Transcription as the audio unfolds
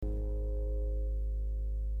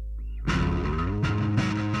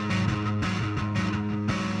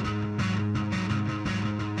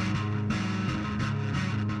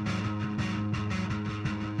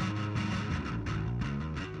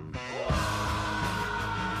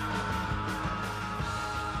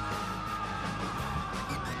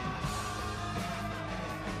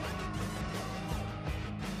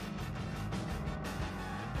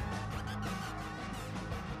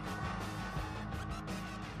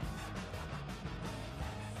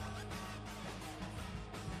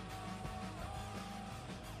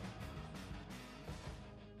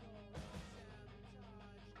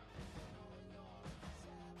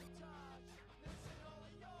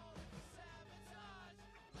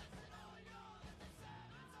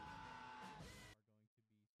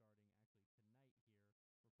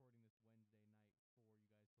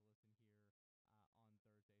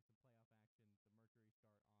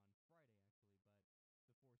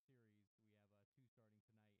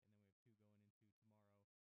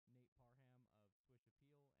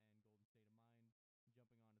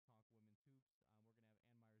women's hoops. We're going to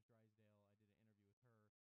have Ann Meyers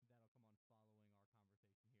Drysdale. I did an interview with her.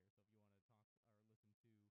 That'll come on following our conversation here. So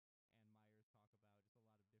if you want to talk or listen to Ann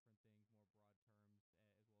Meyers talk about just a lot of different things, more broad terms, as well as some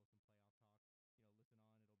playoff talk, listen on. It'll be right after talking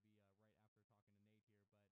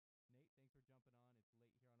to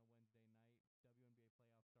Nate here. But Nate, thanks for jumping on. It's late here on a Wednesday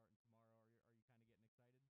night. WNBA playoffs starting tomorrow. Are you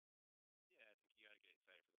kind of getting excited? Yeah, I think you got to get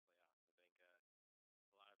excited for the playoffs. I think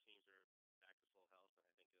a lot of teams are back to full health,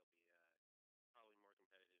 and I think it'll be probably more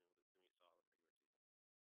competitive than we saw in the regular season.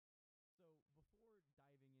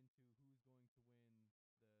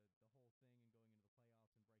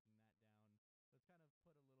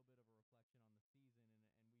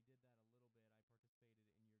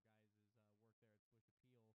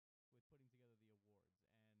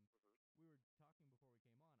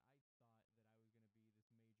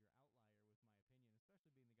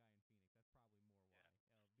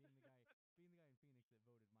 So before diving into who's going to win the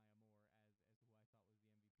whole thing and going into the playoffs and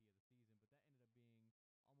breaking that down, let's kind of put a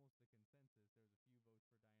little bit of a reflection on the season, and we did that a little bit. I participated in your guys'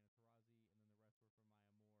 work there at Swish Appeal with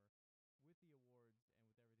putting together the awards, and Mm-hmm. we were talking before we came on. I thought that I was going to be this major outlier with my opinion, especially being the guy in Phoenix. That's probably more Yeah. why. Being the guy in Phoenix that voted Maya Moore as who I thought was the MVP of the season, but that ended up being almost the consensus. There was a few votes for Diana Taurasi, and then the rest were for Maya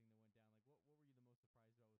Moore. With the awards and with everything that went down, like what were you the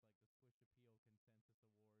most surprised about with like the Swish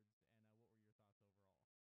Appeal consensus awards, and what were your thoughts overall?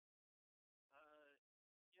 Uh,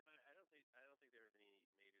 yeah, I don't think there was any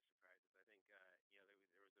major surprises. I think there was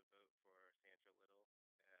a vote for Sancho Little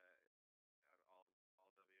on all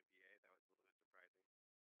WNBA. That was a little bit surprising.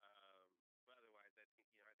 But otherwise,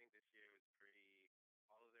 I think this year was pretty.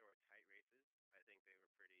 Although there were tight races, I think they were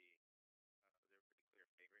pretty clear favorite. I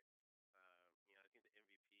think the MVP was Maya Moore. She's just had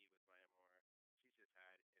an insanely good season. I think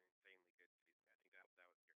that was your comment. I mean,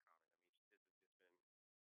 this has just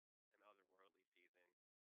been an otherworldly season. You got to look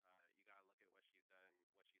at what she's done, what she's helped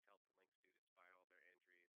the Lynx do despite all their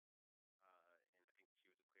injuries. And I think she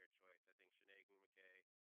was a clear choice. I think Sinead McKay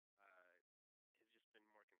uh, has just been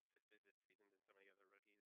more consistent this season than some of the other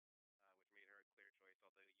rookies, which made her a clear choice,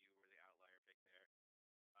 although you were the outlier pick there.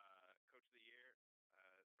 Coach of the year,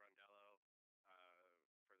 Brondello,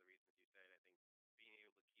 for the reasons you said. I think being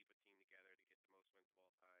able to keep a team together to get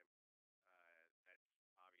the most wins of all time, that's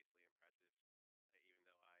obviously impressive. Even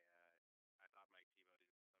though I thought Mike Tebow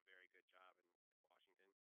did a very good job in Washington,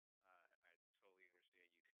 I totally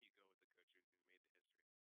understand you go with the coach who made the history.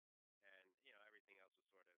 And everything else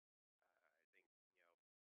was sort of, I think defensive player of the year,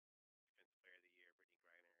 Brittany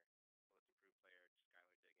Griner, most improved player, Skylar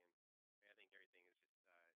Diggins. I think everything is just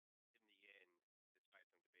in the end,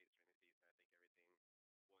 despite some debates during the season, I think everything was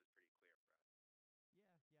pretty clear for us.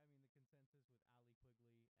 Yeah. I mean, the consensus with Allie Quigley as being the sixth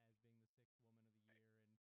woman of the Right, year,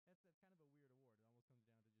 and that's kind of a weird award. It almost comes down to just who is the most impactful player off of the bench, which I know that's right, kind of is simplifying what the award is, but at the end of the day, it just comes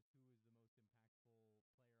down to who gets buckets off of the bench because most right, WNBA teams they have their five set players,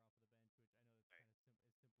 they rotate in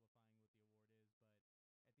 2 to 3 players off the bench,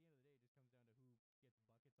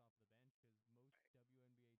 but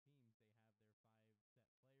overall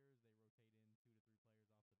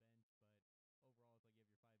it's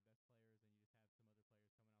like you have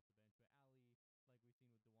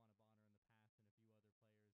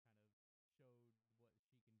your five best players and you just have some other players coming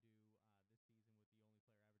off the bench.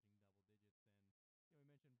 But Allie, like we've seen with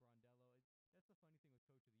Dewana Bonner in the past and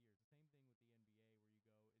a few other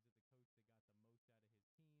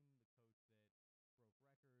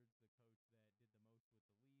players,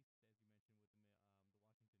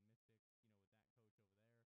 kind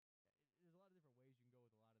of showed what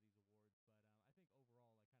she can do this season with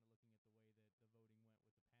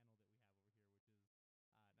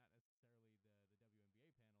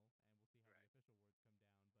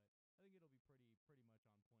the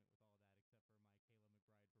only player averaging double digits. And we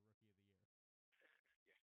mentioned Brondello.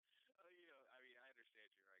 That's the funny thing with Coach of the Year. It's the same thing with the NBA, where you go, is it the coach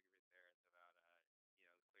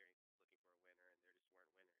that got the most out of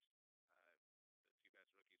his team, the coach that broke records, the coach that did the most with the least, as you mentioned with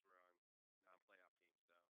the Washington Mystics, with that coach over there. There's a lot of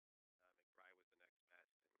different ways you can go with a lot of these awards, but I think overall, like kind of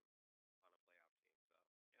looking at the way that the voting went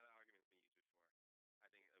with the panel that we have over here, which is not necessarily the WNBA panel, and we'll see how the right. official awards come down. But I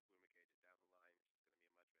think it'll be pretty much on point with all that,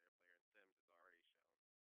 except for my Kayla McBride for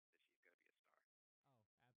Rookie of the Year.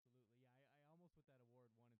 Yeah. I mean, I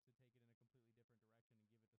understand your argument there about clearing, looking for a winner, and there just weren't winners. Uh, the two best rookies were on non-playoff teams, so McBride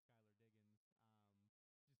was the next best and on a playoff team.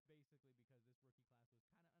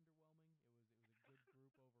 So that argument's been used before. I think Obumike just down the line is just going to be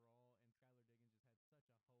a much better player, and Sims has already shown that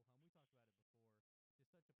she's going to be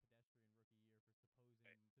a star. Oh, absolutely. Yeah, I almost with that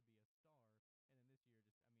award wanted to take it in a completely different direction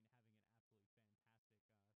and give it to Skylar Diggins. Just basically because this rookie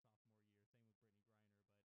class was kind of underwhelming. It was a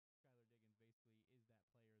good group overall, and Skylar Diggins just had such a ho hum. We talked about it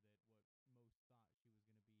before. Just such a pedestrian rookie year for Right. supposing to be a star, and then this year, just I mean, having an absolutely fantastic sophomore year.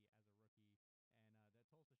 Same with Brittany Griner, but Skylar Diggins basically is that player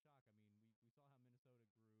that what most thought she was going to be as a rookie, and that Tulsa shock, I mean, we saw how Minnesota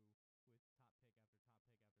grew with top pick after top pick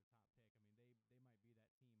after top pick. I mean, they might be that team a few years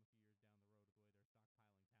down the road with the way they're stockpiling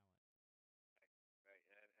talent. Right.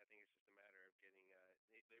 Right. And I think it's just a matter of getting.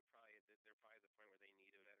 They're probably at the point where they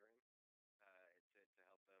need a veteran to help them out.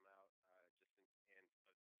 And a defender,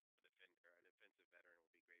 a defensive veteran will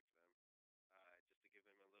be great for them. Just to give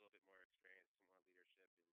them a little bit more experience, some more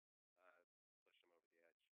leadership, and uh, push them over the edge.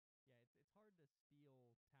 Yeah, it's hard to steal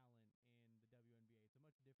talent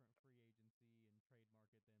different free agency and trade market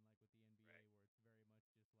than like with the Right. NBA, where it's very much just a lot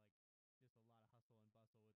of hustle and bustle.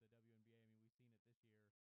 With the WNBA, I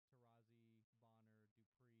mean, we've seen it this year.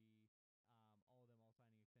 Tarazi, Bonner, Dupree, all of them all signing extensions just with the Mercury in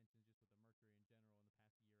general in the past year and a half.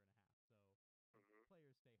 So Mhm. players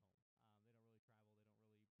stay home. They don't really travel. They don't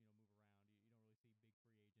really move around. You don't really see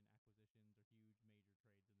big free agent acquisitions or huge major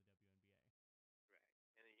trades in the WNBA.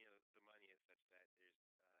 Right. And then, the money is such that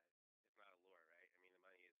it's not a lure, right? I mean, the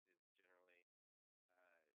money is generally so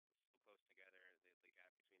close together. The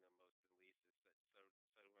gap between the most and least is so much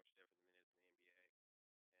different than it is in the NBA,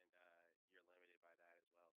 and you're limited by that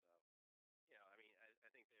as well. So, I mean, I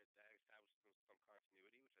think that establishes some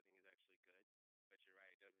continuity, which I think is actually good. But you're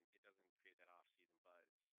right, it doesn't create that off season buzz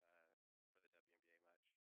for the WNBA much.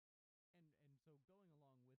 And so going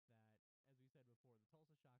along with that, as we said before, the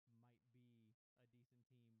Tulsa Shock might be a decent team like as the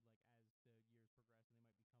years progress, and they might become one of the Minnesota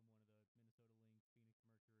Lynx, Phoenix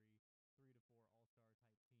Mercury, 3 to 4 All-Star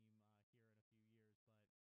type team here in a few years.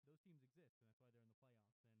 But those teams exist, and that's why they're in the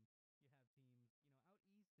playoffs. And you have teams, out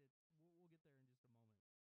east. It's we'll get there in just a moment,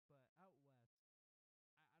 but out west,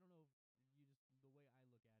 I don't know if you just the way I look at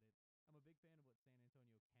it. I'm a big fan of what San Antonio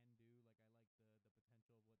can do. Like I like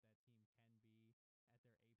the potential of what that team can be at their apex and with the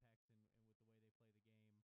way they play the game.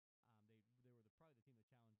 They were probably the team that challenged the Phoenix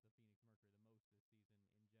Mercury the most this season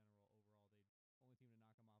in general. Overall,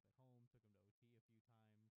 they only team to knock them off at home.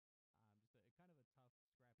 Took them to OT a few times. Just a kind of a tough, scrappy team.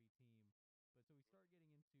 But so we start getting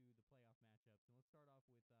into the playoff matchups, and let's start off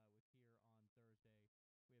with here on Thursday.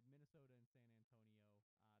 We have Minnesota and San Antonio.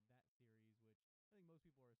 That series, which I think most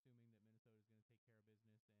people are assuming that Minnesota is going to take care of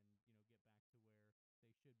business and get back to where they should be,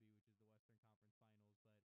 which is the Western Conference Finals.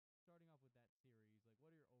 But starting off with that series, like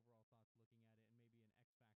what are your overall thoughts looking at it, and maybe an X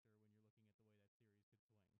factor when you're looking at the way that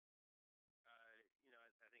series could swing? I think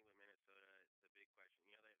with Minnesota, the big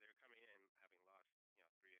question, they're coming in having lost,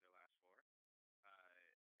 three of their last four.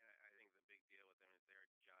 And I think the big deal with them is they're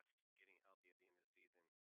just getting healthy at the end of the season.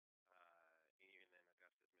 And even then,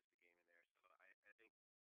 Augustus missed a game in there. So I think,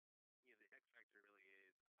 the X factor really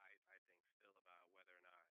is, I think, still about whether or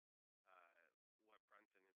not what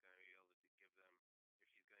Brunson is going to be able to give them,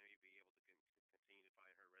 if she's going to be able to continue to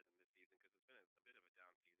find her rhythm this season, because it's been a bit of a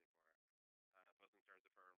down season for her, both in terms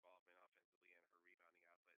of her involvement offensively and her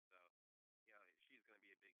rebounding output. So, she's going to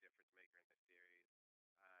be a big difference maker in this series.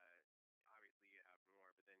 Obviously, you have more,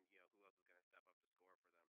 but then, who else is going to step up to score for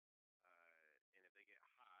them? And if they get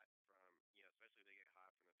hot especially if they get hot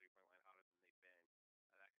from the 3-point line, hotter than they've been,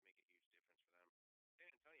 that could make a huge difference for them. San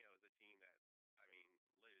Antonio is a team that, I mean,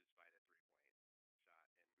 lives by the 3-point shot,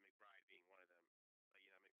 and McBride being one of them. But,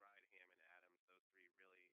 McBride, Hammon, Adams, those three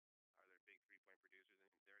really are their big 3-point producers,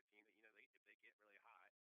 and they're a team that, if they get really hot,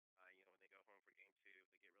 when they go home for game two, if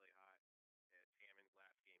they get really hot, it's Hammond's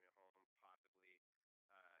last game at home, possibly.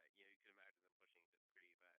 You can imagine them pushing to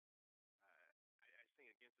three, but I just think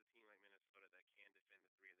against a team like Minnesota that can defend the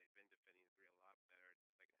three, and they've been defending the three a lot better the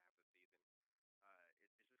second half of the season,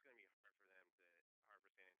 it's just going to be hard for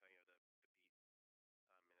San Antonio to beat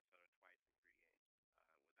Minnesota twice in 3 games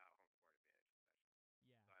without home court advantage, especially.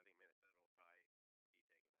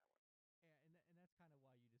 Yeah, So I think Minnesota will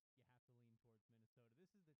probably be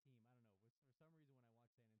taking that one.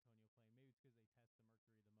 yeah, and that's kind of why you have to lean towards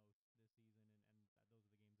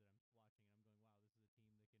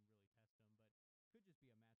Minnesota. This is the team. I don't know. For some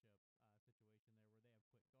reason, when I watch San Antonio play,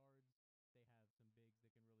 maybe it's because they test the Mercury the most this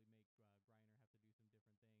season,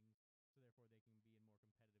 and those are the games that I'm watching, and I'm going, wow, this is a team that can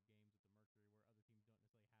really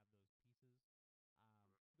test them.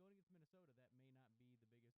 But could just be a matchup situation there where they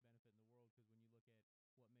have quick guards,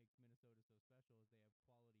 they have some bigs that can really make Griner have to do some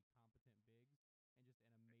different things, so therefore they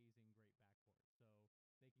can be in more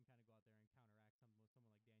competitive games with the Mercury where other teams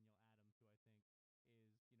don't necessarily have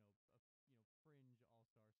those pieces. Going against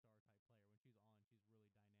Minnesota, that may not be the biggest benefit in the world because when you look at what makes Minnesota so special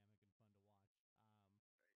is they have quality, competent bigs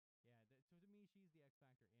and just an amazing, great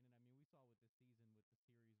backcourt. So they can kind of go out there and counteract someone like Danielle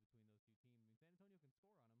Adams, who I think is a fringe all-star type player. When she's on, she's really dynamic and fun to watch. Right. Yeah, so to me, she's the X factor in it. I mean, we saw with this season with the series between those two teams. I mean, San Antonio can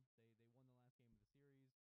score on them. They won the last game of the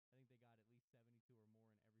series. I think they got at least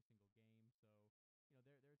 72 or more in every single game. So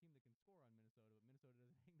they're a team that can score on Minnesota, but Minnesota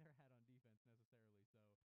doesn't hang their hat on defense necessarily.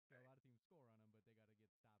 So a Right. lot of teams score on them, but they got to get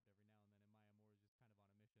stopped every now and then. And Maya Moore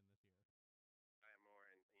is just kind of on a mission this year. I am more,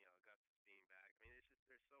 and Augustus being back. I mean, it's just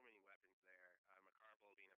there's so many weapons there.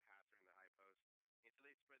 McCarville being a passer in the high post, and so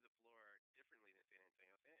they spread the floor differently than San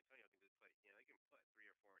Antonio. San Antonio can just play. They can put 3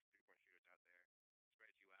 or 4 3-point shooters out there,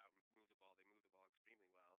 spread you out, and move the ball. They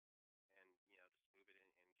move the ball extremely well, and just move it in and get open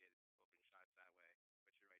shots that way. But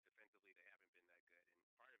you're right, defensively they haven't been that good, and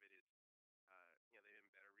part of it is, they've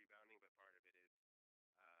been better rebounding, but part of it is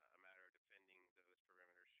a matter of defending those perimeter shooters,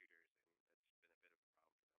 and that's been a bit of a problem for them.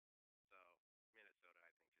 So Minnesota,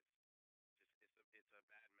 I think, just it's a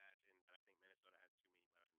bad match, and I think Minnesota has too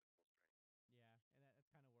many weapons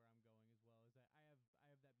kind of where I'm going as well. Is that I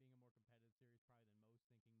have that being a more competitive series probably than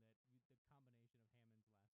most, thinking that the combination of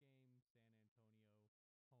Hammond's last game, San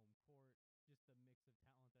Antonio home court, just the mix of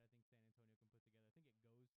talent that I think San Antonio can put together. I think it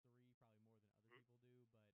goes three, probably more than other Mm-hmm. people do,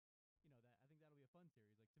 but that I think that'll be a fun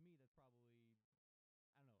series. Like to me, that's probably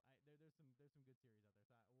I don't know. There's some good series out there.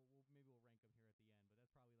 So maybe we'll rank them here at the end.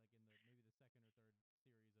 But that's probably like in the maybe the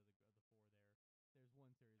second or third series of the four there. There's one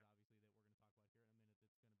series obviously that we're going to talk about here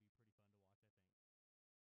in a minute that's going to be pretty fun to watch. I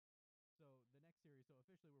think. So the next series. So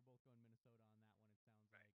officially we're both going Minnesota on that one. It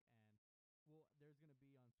sounds Right. like and. Well, there's going to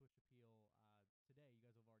be on Swish Appeal today. You guys have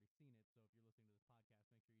already seen it, so if you're listening to this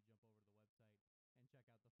podcast, make sure you jump over to the website and check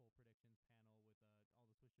out the full predictions panel with all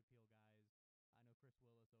the Swish Appeal guys. I know Chris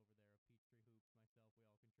Willis over there of Peachtree Hoops, myself, we all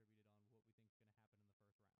contributed on what we think is going to happen in the first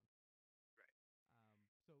round. Right.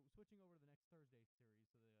 So switching over to the next Thursday series,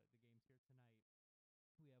 so the games here tonight,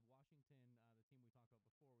 we have Washington, the team we talked about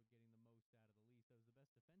before, with getting the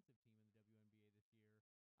most out of the least. That was the best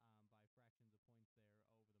defensive team in the WNBA this year by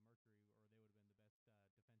fractions of points there over the Mercury, or they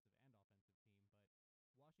would have been the best defensive and offensive team.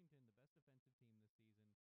 But Washington, the best defensive team this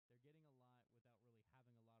season, they're getting a lot without really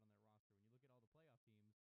having a lot on their roster. When you look at all the playoff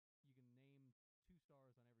teams, you can name two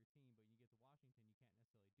stars on every team, but when you get to Washington, you can't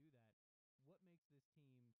necessarily do that. What makes this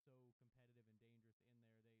team so competitive and dangerous in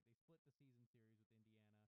there? They split the season series with Indiana.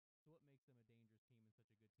 So what makes them a dangerous team and such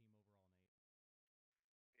a good team overall, Nate?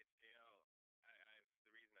 It's the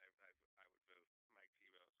reason I would vote Mike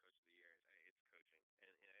Tebow as coach of the year is it's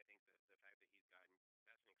coaching, and I think that the fact that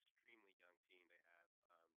that's an extremely young team they have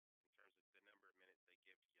in terms of the number of minutes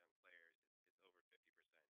they give to young players is over 50%,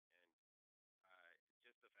 and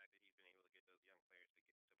just the fact that he's been able to get those young players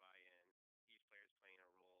to buy in, each player's playing a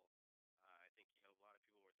role. I think a lot of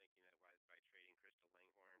people were thinking that by trading Crystal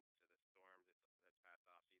Langhorne to the Storm that's past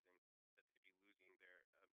off season that they'd be losing a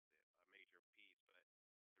major piece,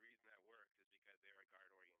 but the reason that worked is because they're a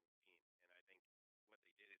guard oriented team, and I think what they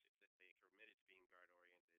did is that they committed to being guard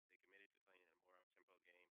oriented. They committed to playing in a more up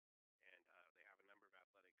tempo game, and they have a number of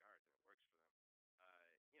athletic guards, and it works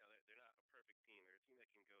for them. They're not a perfect team. They're a team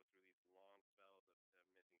that can go through these long spells of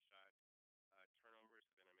missing shots. Turnovers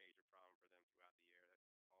have been a major problem for them throughout the year. That's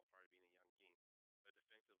all part of being a young team. But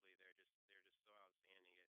defensively, they're just so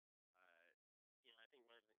outstanding. I think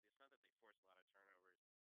it's not that they force a lot of turnovers.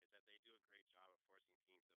 It's that they do a great job of forcing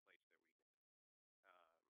teams to play to their weaknesses. Um,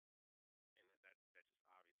 and that just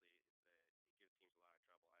obviously it gives teams a lot of trouble.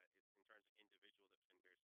 In terms of individual defenders,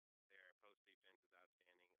 their post defense is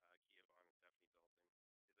outstanding.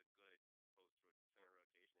 Kia Vaughn and Stephanie Dolson is a good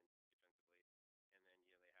center rotation defensively, and then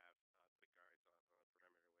they have quick guards on the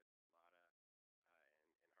perimeter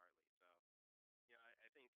with Lotta and Hartley. So I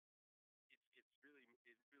think it really is an issue of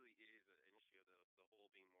the whole being more than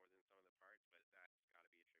some of the parts, but that's got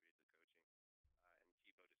to be attributed to coaching. And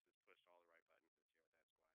Tebow just has pushed all the right buttons this year with that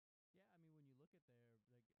squad. Yeah, I mean, when you look at their like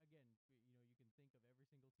again, you can think of every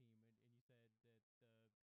single team, and you said that the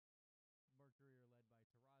Mercury are led by Tarazi, and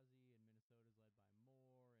Minnesota's led by Moore, and the Los Angeles Sparks are led by Candace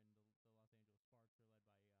Parker,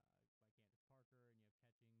 and you have Catchings over with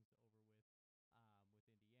Indiana, and so on and so forth,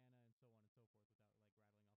 without like rattling off every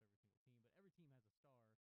single team. But every team has a star,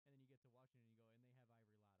 and then you get to Washington, and you go, and they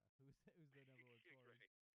have Ivory Lotta, who's their number one scorer,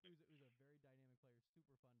 Right. who's a very dynamic player, super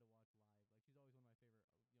fun to watch live. Like she's always one of my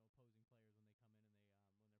favorite opposing players when they come in and when they're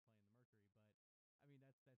playing the Mercury, but. I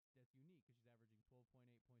mean that's unique because she's averaging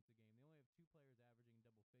 12.8 points a game. They only have two players averaging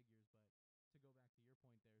double figures, but to go back to your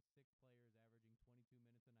point, there's six players averaging 22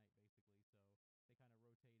 minutes a night basically. So they kind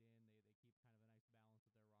of rotate in. They keep kind of a nice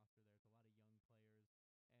balance with their roster there.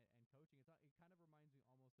 It's a lot of young players and coaching. It kind of reminds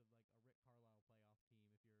me almost of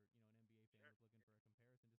like a Rick Carlisle playoff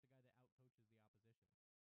team. If you're an NBA fan Sure. that's looking for a comparison, just a guy that out coaches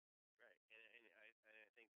the opposition. Right. And I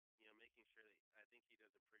think making sure that I think he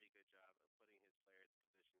does a pretty good job of putting his players in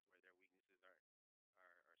positions where their weaknesses are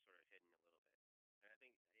sort of hidden a little bit. And I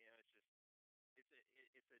think it's just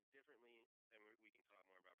it's a differently, and we can talk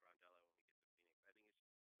more about Brondello when we get to Phoenix.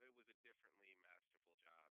 I think it was a differently masterful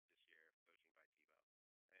job this year coaching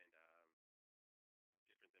by Tebow, and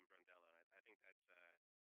different than Brondello. And I think that's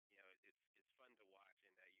it's fun to watch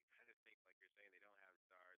in that you kind of think like you're saying they don't have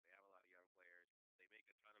stars, they have a lot of young players, they make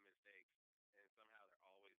a ton of mistakes, and somehow they're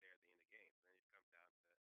always there at the end of games. And then it comes down to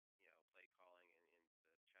play calling and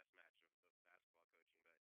the chess match of basketball coaching,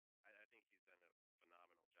 but. I think he's done a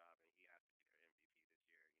phenomenal job, and he has to be their MVP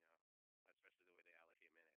this year. Especially the way they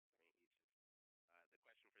allocate minutes. I mean, he's just the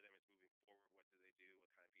question for them is moving forward. What do they do?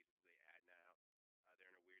 What kind of pieces do they add now? They're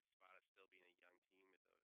in a weird spot of still being a young team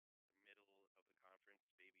at the middle of the conference,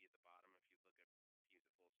 maybe at the bottom if you look at teams at full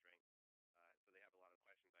strength. So they have a lot of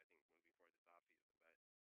questions, I think, moving forward this offseason.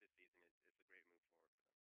 But this season it's a great move forward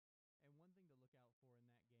for them. And one thing to look out for in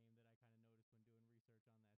that game that I kind of noticed when doing research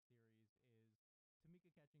research on that series is Tamika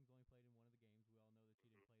Catchings only played in one of the games. We all know that she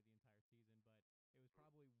didn't Mhm. play the entire season, but it was Mhm.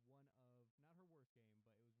 probably one of not her worst game,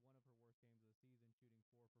 but it was one of her worst games of the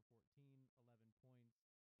season, shooting 4 for 14, 11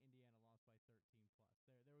 points. Indiana lost by 13 plus.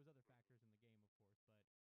 There was other Mhm. factors in the game, of course,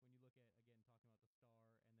 but when you look at again talking about the star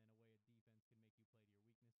and then a way a defense can make you play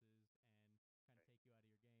to your weaknesses and kind of Right. take you out of your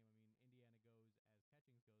game. I mean, Indiana goes as Catchings goes, as we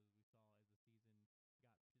saw as the season got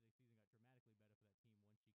dramatically better for that team once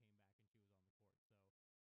she came back and she was on the court.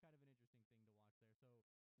 So kind of an interesting thing to watch there.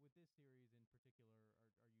 So with this series in particular,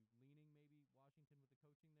 are you leaning maybe Washington with the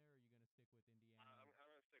coaching there, or are you going to stick with Indiana? I'm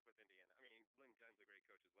gonna stick with Indiana. I mean, Lynn Dunn's a great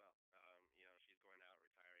coach as well. She's going out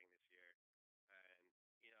retiring this year, and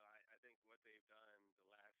I think what they've done the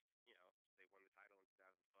last, they won the title in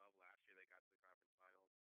 2012. Last year they got to the conference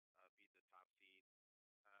finals, beat the top seed.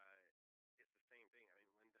 Uh, it's the same thing. I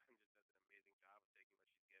mean, Lynn Dunn just does an amazing job of taking what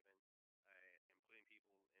she's given and putting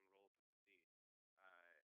people in roles to succeed.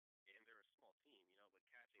 Uh, and they're a small team, but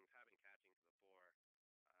having catching to the four,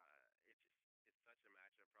 it's such a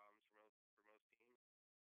matchup problems for most teams.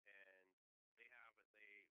 And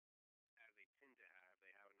they as they tend to have,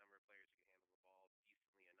 they have a number of players who can handle the ball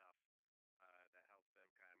decently enough that helps them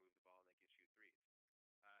kind of move the ball and they can shoot threes.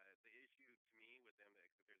 The issue to me with them,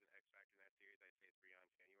 if there's an X factor in that series, I'd say it's Breon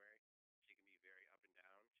January. She can be very up and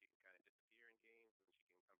down. She can kind of disappear in games, and she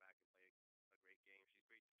can come back and play a great game. She's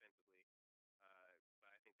great defensively, but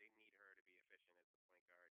I think they need her to be efficient as the point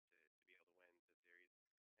guard to be able to win the series.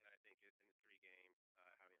 And I think in the three games,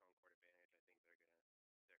 having home court advantage, I think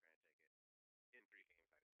they're gonna take it in three games. I'd say.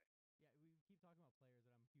 Yeah, we keep talking about players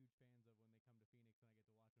that I'm huge fans of when they come to Phoenix,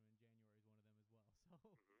 and I get to watch them. And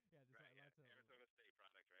January is one of them as well. So yeah, just Right. Yeah. lots of Arizona State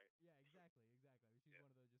product, right? yeah, exactly. I mean, she's Yeah.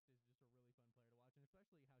 one of those just is just a really fun player to watch, and especially how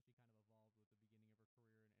she kind of evolved with the beginning of her career and where she's at right now with her Mhm. career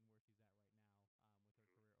overall.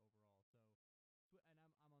 So, and I'm on the same page with you with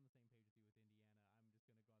Indiana. I'm just gonna go out there and say Indiana comes out of the East since we're talking about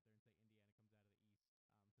that group there. I mean, '07 they faced the Mercury in the WNBA finals.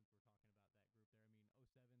 Like you said, 2012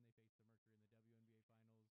 they win it,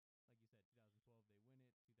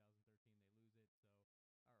 2013 they lose it.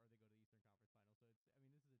 So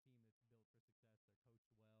or they go to the Eastern Conference Finals. So it's I mean this is a team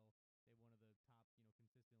that's built for success. They're coached well. They have one of the top, consistently 3 to 5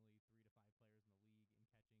 players in the league in catchings.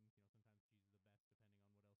 Sometimes she's the best depending on what else is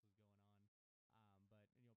going on. But perennial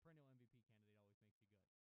MVP candidate always makes you good.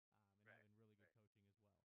 And Right. having really good Right. coaching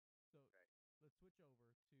as well. So Right. let's switch over to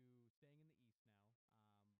staying in the East now.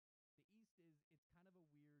 The East it's kind of a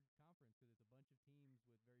weird conference because it's a bunch of teams with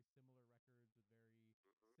very similar records,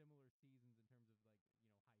 with very Mhm. similar seasons in terms of like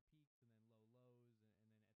high peaks and then low lows, and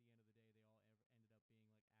then at the end of the day they all ended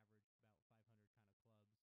up being like average about 500 kind of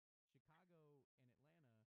clubs. Chicago and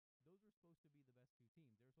Atlanta, those were supposed to be the best two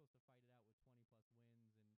teams. They were supposed to fight it out with 20 plus wins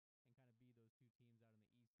and kind of be those two teams out in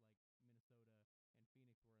the East like Minnesota and Phoenix were in the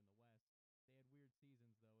West. They had weird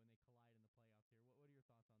seasons though, and they collide in the playoffs here. What are your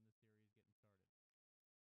thoughts on this series getting started?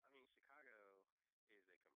 I mean, Chicago is a complete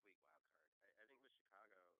wild card. I think with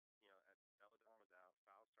Chicago, Belladon was out,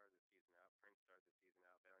 Foul started the season out, Prince started the season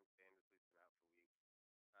out, Van Vandersloot's been out for weeks.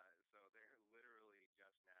 So they're literally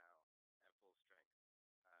just now at full strength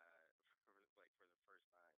for the first time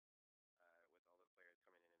with all the players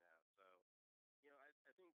coming in and out. So I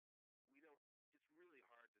think we don't. It's really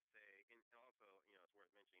hard to say, and also, it's worth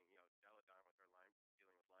mentioning, Deladon with her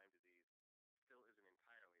dealing with Lyme disease, still isn't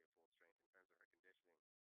entirely at full strength in terms of her conditioning.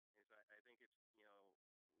 And so I think it's,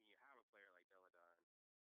 when you have a player like Deladon,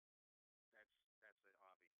 that's an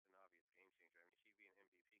obvious game changer. I mean, she'd be an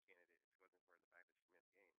MVP candidate if it wasn't for the fact that she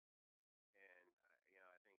missed games.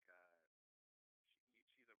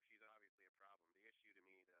 And I think she's obviously a problem. The issue to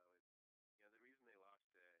me though is, the reason they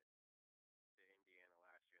lost to Indiana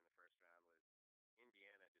last year in the first round was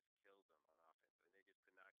Indiana just killed them on offense, and they just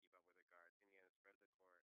could not keep up with their guards. Indiana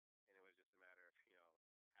spread the court, and it was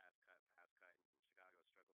just a matter of pass cut, and Chicago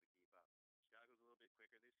struggled to keep up. Chicago's a little bit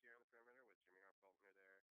quicker this year on the perimeter with Jameer Faulkner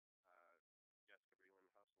there. Uh, Jessica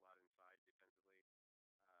Breland helps a lot inside defensively,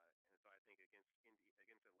 and so I think against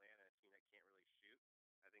Atlanta, a team that can't really shoot,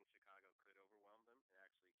 I think Chicago could overwhelm them and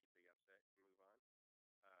actually keep the upset and move on.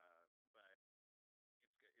 But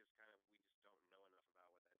it's kind of we just don't know enough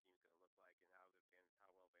about what that team's going to look like and how well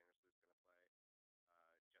Vandersloot's going to play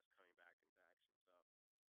just coming back into action.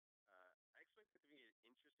 So I expect it to be an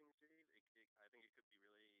interesting series. I think it could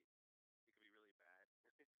be really bad.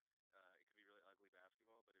 It could be really ugly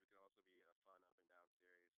basketball, but it could also be a fun up and down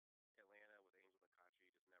series. Atlanta with Angel McCoughtry,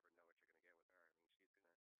 you just never know what you're going to get with her. I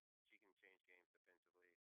mean, she can change games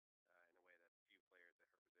defensively in a way that few players at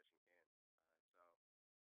her position can.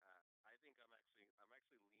 I think I'm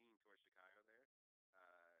actually leaning towards Chicago there,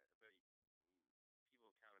 but people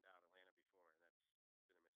have counted out Atlanta before, and that's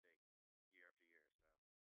been a mistake year after year.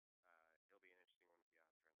 So it'll be an interesting one to see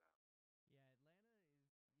how it turns out. Yeah, Atlanta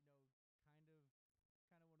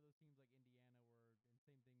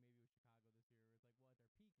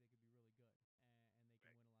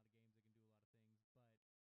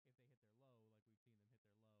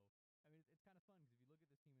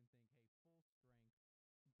full strength,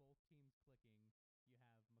 both teams clicking. You have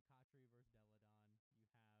McCautry versus Deladon.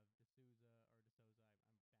 You have D'Souza. I'm bad with names.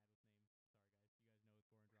 Sorry, guys. You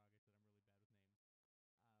guys know with Goran Dragic that I'm really bad with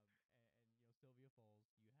names. And Sylvia Foles.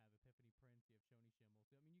 You have Epiphany Prince. You have Shoni Schimmel.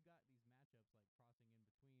 So I mean, you got these matchups like crossing in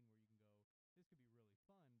between where you can go. This could be really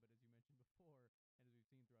fun, but as you mentioned before, and as we've seen throughout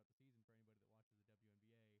the season for anybody that watches the WNBA,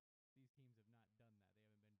 these teams have not done that. They haven't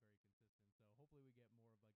been very consistent. So hopefully we get more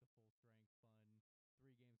of like the full strength, fun 3 games. So I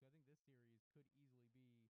think this series could easily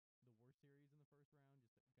be the worst series in the first round,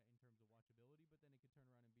 just in terms of watchability. But then it could turn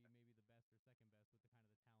around and be maybe the best or second best with the kind of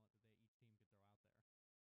the talent that each team could throw out there.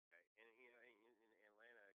 Okay. And in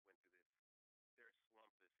Atlanta went through this. Their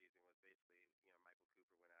slump this season was basically, Michael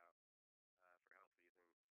Cooper went out for health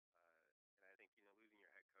reasons, and I think losing your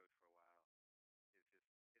head coach for a while is just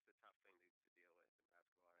it's a tough thing to deal with in basketball.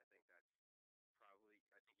 And I think that's probably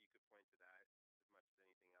I think you could point to that as much as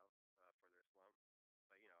anything else for their slump.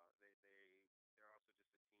 But they're also just a team.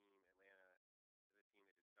 Atlanta is a team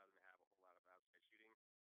that just doesn't have a whole lot of outside shooting,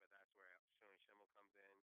 but that's where Shoni Schimmel comes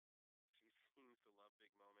in. She seems to love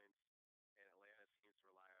big moments, and Atlanta seems to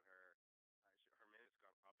rely on her. Her minutes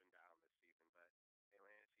gone up and down this season, but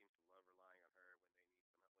Atlanta seems to love relying on her when they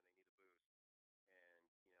need a boost.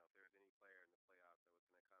 And if there's any player in the playoffs that was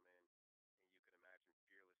going to come in, and you could imagine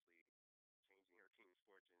fearlessly changing her team's fortunes,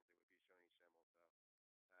 it would be Shoni Schimmel. So she has some defensive issues, but we'll see what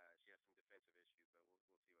happens there. Yeah, but she has some All-Star game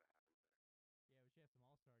not issues. So yeah, right, yeah, she's right, she's a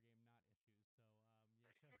fun player to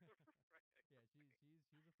watch.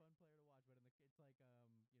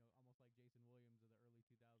 But it's like almost like Jason Williams of the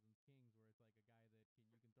early 2000s Kings, where it's like a guy that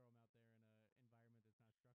you can throw him out there in a environment that's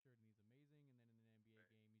not structured and he's amazing, and then in an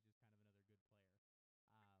NBA right. game he's just kind of another good player.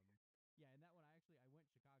 Um, yeah, and that one I went Chicago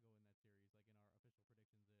in that series, like in our official predictions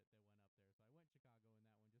that went up there. So I went Chicago in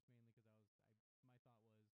that one just mainly because my thought was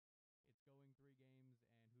it's going 3 games,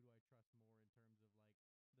 and who do I trust more in terms of like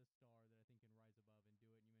the star that I think can rise above and do it.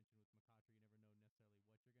 And you mentioned with McCautry, you never know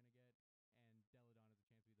necessarily what you're going to get. And Deladon has a chance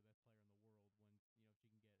to be the best player in the world once, if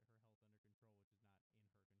she can get her health under control, which is not in her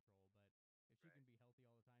control. But if she Right, can be healthy all the time, she could be the best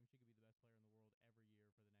player in the world every year for the next,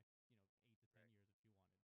 8 to 10 years if she wanted.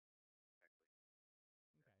 exactly,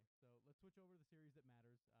 Okay, exactly. so let's switch over to the series that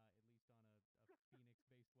matters, at least on a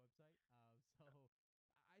Phoenix-based website. Yeah,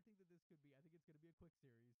 So I think that this could be. I think it's going to be a quick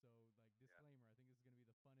series. So, like, yeah. disclaimer: I think this is going to be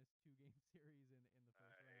the funnest 2-game series in the first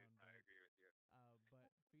round. I agree with you. But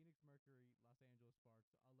Phoenix Mercury, Los Angeles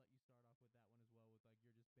Sparks. I'll let you start off with that one as well, with like your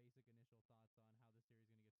just basic initial thoughts on how this series is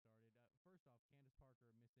going to get started. First off, Candace Parker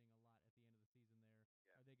missing a lot at the end of the season. There, Yeah.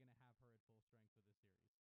 are they going to have her at full strength for this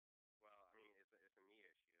series? Well, I mean, it's a knee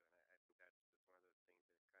issue, and I think that's just one of those things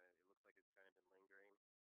that it looks like it's kind of been lingering.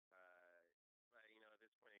 Uh, but at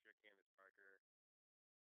this point, if you're Candace Parker,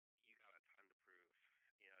 you got a ton to prove.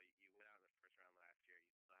 You went out in the first round last year.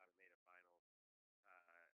 You still haven't made a final.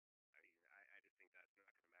 Uh, I mean, I just think that's not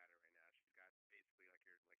going to matter right now. She's got basically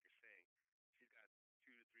like you're saying, she's got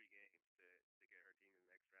 2 to 3 games to get her team to the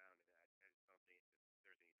next round, and I just don't think there's any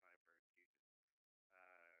time for excuses.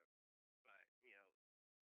 Uh, but what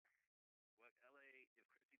LA if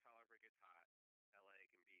Christy Tolliver gets hot, LA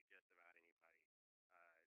can beat just about anybody.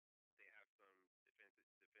 Uh, they have some defensive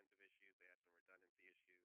issues. They have some redundancy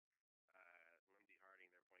issues. Lindsey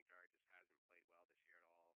Harding, their point guard, just hasn't played well this year at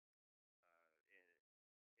all. And it's just one of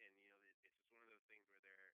those things where it seems like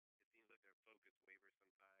their focus wavers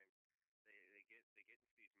sometimes. They get into these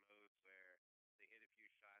modes where they hit a few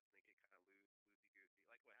shots and they get kind of loosey goosey,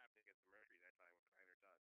 like what happened against the Mercury that time with Reiner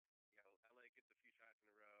Dunn. LA gets a few shots in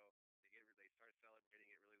a row. They start celebrating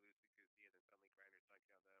it really loosey goosey, and then suddenly Grinder's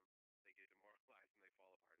dunking on them. They get demoralized and they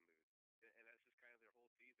fall apart and lose. And that's just kind of their whole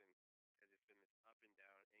season has just been this up and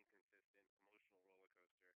down, inconsistent, emotional roller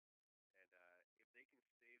coaster. And if they can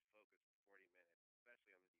stay focused for 40 minutes,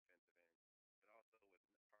 especially on the defensive end, but also with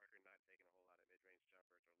Parker not taking a whole lot of mid-range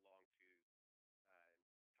jumpers or long twos,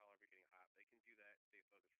 and Tolliver getting hot, they can do that, stay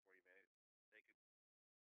focused for 40 minutes. They could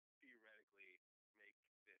theoretically make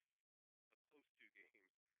this a close 2 games.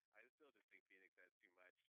 I still just think Phoenix has too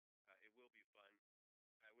much. It will be fun.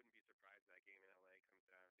 I wouldn't be surprised if that game in LA comes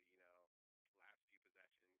down to last few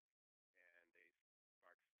possessions, and Sparks still get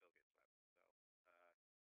swept. So,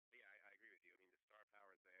 but yeah, I agree with you. I mean, the star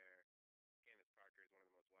power is there. Candace Parker is one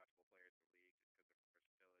of the most watchable players in the league just because of her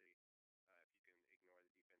versatility. If you can ignore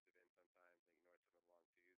the defensive end sometimes and ignore some of the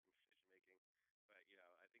long twos and decision making,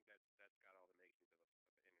 but I think that's got all the makings of an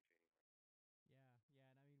entertaining one. Yeah, yeah, and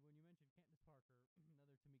I mean when you mentioned Candace Parker,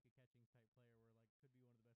 another Tamika Catchings type player, where like could be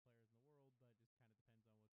one of the best players in the world, but just kind of depends on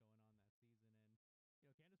what's going on that season.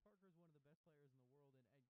 And Candace Parker is one of the best players in the world,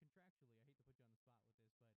 and contractually, I hate to put you on the spot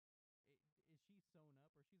with this, but is she sewn up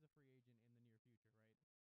or she's a free agent in the near future, right?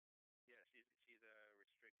 Yeah, she's a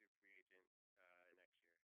restricted unrestricted free agent next year.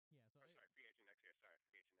 Yeah, so Or sorry, free agent next year. Sorry,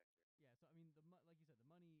 free agent next year. yeah, so I mean, like you said, the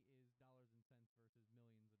money is dollars and cents versus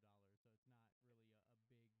millions of dollars, so it's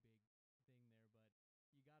not really a big thing there.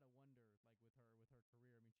 But you gotta wonder, like with her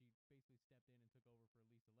career. I mean, she basically stepped in and took over for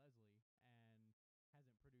Lisa Leslie, and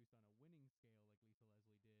hasn't produced on a winning scale like Lisa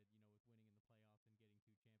Leslie did, with winning in the playoffs and getting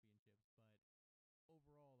 2 championships. But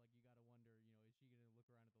overall, like you got to wonder, is she going to look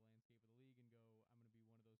around at the landscape of the league and go, I'm going to be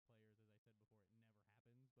one of those players, as I said before, it never happens, but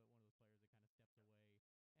one of those players that kind of steps away and goes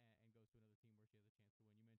to another team where she has a chance to win.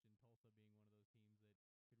 You mentioned Tulsa being one of those teams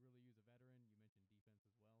that could really use a veteran. You mentioned defense as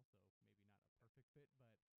well, so maybe not a perfect fit,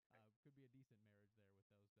 but could be a decent marriage there with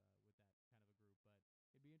those with that kind of a group.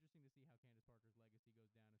 But it'd be interesting to see how Candace Parker's legacy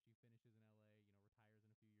goes down if she finishes in LA, retires in a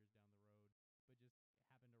few years down the road, but just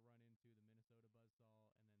happened to run into the Minnesota buzzsaw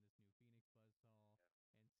and then this new Phoenix buzzsaw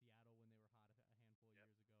Yeah. and Seattle when they were hot a handful of Yep. years ago.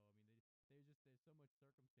 I mean, there's so much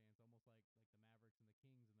circumstance, almost like the Mavericks and the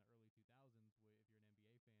Kings in the early 2000s. If you're an NBA fan, to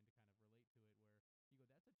kind of relate to it, where you go,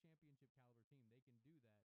 that's a championship caliber team. They can do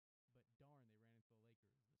that, but darn, they ran into the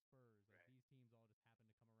Lakers, the Spurs. Like Right. these teams all just happened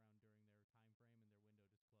to come around during their time frame and their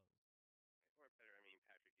window just closed. Or better, I mean,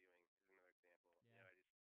 Patrick Ewing is another example. Yeah, I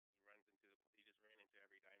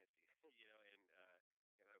just he just ran into every dynasty.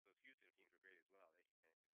 And those Houston teams were great as well.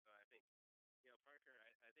 So I think Parker. I think the flip side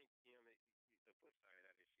of that issue is if the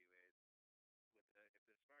Sparks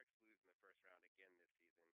lose in the first round again this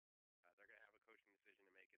season, they're going to have a coaching decision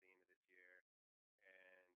to make at the end of this year,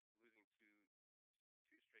 and losing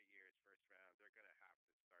two straight years first round, they're going to have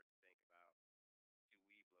to start to think about, do we blow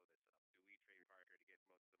this up? Do we trade Parker to get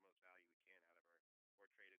the most value we can out of her, or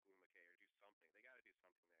trade Agumake, or do something?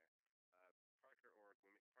 They got to do something there.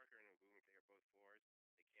 Parker and Agumake are both fours.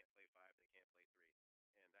 They can't play five. They can't play three,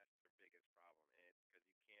 and that's their biggest problem. And because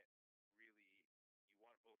you can't really, you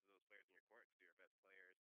want both of those players in your court because they're your best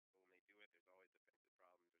players. But when they do it, there's always defensive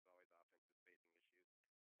problems. There's always offensive spacing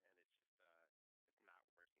issues, and it's just it's not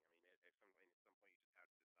working. I mean, at some point, you just have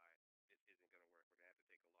to decide this isn't going to work. We're going to have to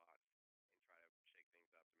take a loss and try to shake things up to make it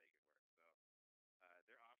work. So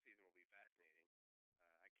their off season will be fascinating.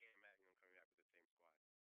 I can't imagine them coming back with the same squad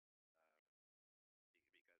because, especially, you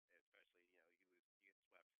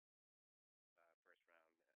get swept first round. Now you're just going backwards.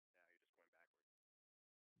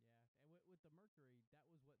 yeah, and with the Mercury, that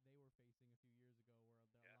was what they were facing a few years ago,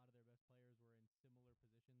 where a Yeah, lot of their best players were in similar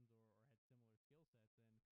positions or had similar skill sets,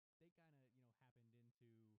 and they kind of happened into Penny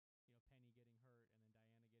getting hurt, and then Diana getting hurt,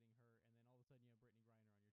 and then all of a sudden you have Brittany Griner on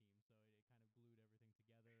your team, so it kind of glued everything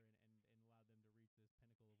together and allowed them to reach this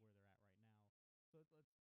pinnacle of where they're at right now. So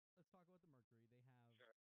let's talk about the Mercury. They have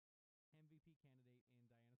sure. MVP candidate in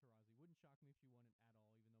Diana Taurasi. Wouldn't shock me if she won it at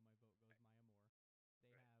all, even though my vote goes Right, Maya Moore. They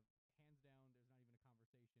right. have, hands down, there's not even a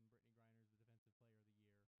conversation, Brittany Griner is the defensive player of the year.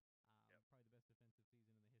 Yep, Probably the best defensive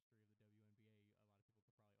season in the history of the WNBA.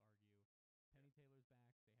 A lot of people could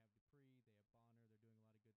probably argue. yeah. Penny Taylor's back. They have Dupree. They have Bonner.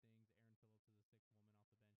 They're doing a lot of good things. Aaron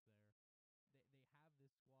Phillips is a sixth woman off the bench there. They have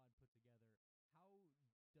this squad put together. How do the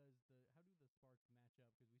Sparks match up?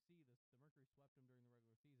 Because we see the Mercury swept them during the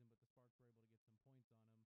regular season, but the Sparks were able to get some points on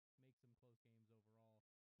them, make some close games overall.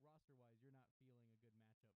 Roster wise, you're not feeling a good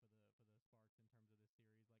matchup for the Sparks in terms of this series.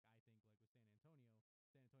 Like I think, like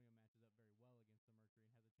with San Antonio matches up very well against the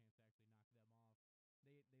Mercury and has a chance to actually knock them off.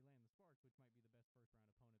 They land the Sparks, which might be the best first round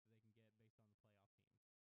opponent that they can get based on the playoff teams.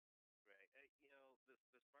 Right.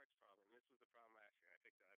 The Sparks problem. This was the problem last year. I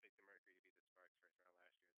picked the Mercury to be the Sparks first round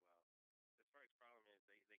last year as well. The Sparks problem is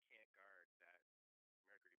they can't guard that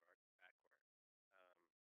Mercury backcourt. Um,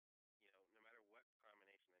 no matter what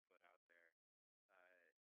combination they put out there, uh,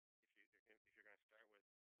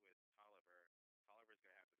 if you're going to start with Tolliver's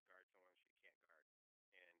going to have to guard someone she can't guard,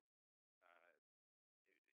 and uh,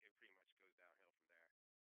 it pretty much goes downhill from there.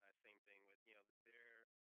 Same thing with their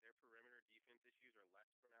perimeter defense issues are less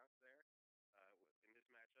pronounced there in this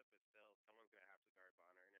matchup, but still someone's going to have to guard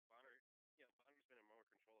Bonner. And if Bonner's been a more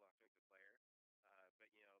controlled offensive player, but they're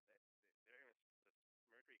going to the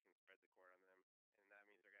Mercury can spread the court on them, and that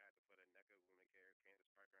means they're going to have to put a Neko Lumike or Candace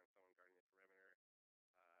Parker on someone guarding the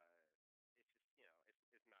perimeter. Uh, it's just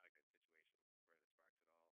it's not a good situation for the Sparks at all.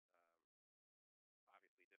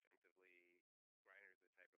 Obviously, defensively, Griner is the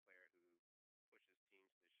type of player who pushes teams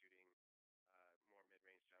to shooting more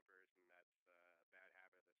mid-range jumpers, and that's a bad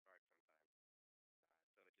habit of the Sparks sometimes.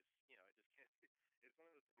 So it just can't. It's one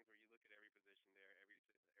of those things where you look at every position there,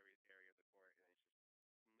 every area of the court, and it's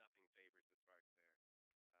just nothing favors the Sparks there to the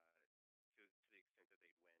extent that they'd win.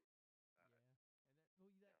 Uh, Yeah,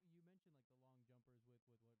 and that you mentioned like the long jumpers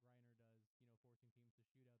with what Griner does, forcing teams to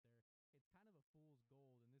shoot out there. It's kind of a fool's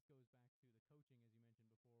gold, and this goes back to the coaching as you mentioned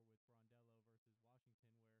before with Brondello versus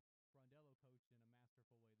Washington, where Brondello coached in a master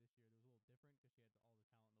masterful way this year. It was a little different because she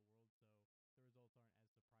had all the talent in the world, so the results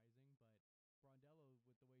aren't as surprising. But Brondello,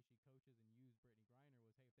 with the way she coaches and used Brittany Griner, was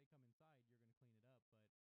hey, if they come inside, you're going to clean it up,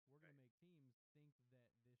 but we're going to Right. make teams think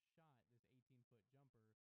that this shot, this 18-foot jumper,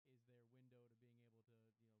 is their window to being able to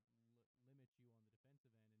limit you on the defensive end and make you take you out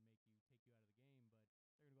of the game. But they're going to go out there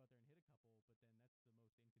and hit a couple, but then that's the most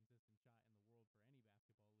inconsistent shot in the world for any basketball league. Right.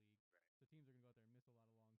 So teams are going to go out there and miss a lot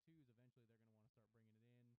of long twos. Eventually, they're going to want to start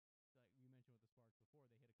bringing it in. Like you mentioned with the Sparks before,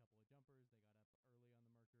 they hit a couple of jumpers. They got up early on the Mercury. Then the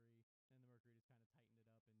Mercury just kind of tightened it up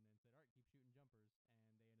and then said, all right, keep shooting jumpers.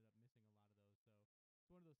 And they ended up missing a lot of those. So it's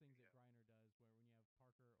one of those things that Yeah. Griner does where when you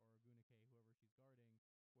have Parker or Agunike, whoever she's guarding,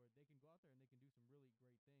 where they can go out there and they can do some really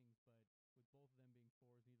great things, but with both of them being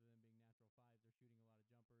fours, neither of them being natural fives, they're shooting a lot of jumpers. And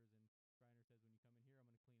Griner says, when you come in here, I'm going to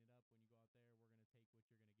clean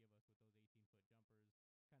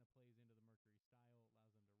it up.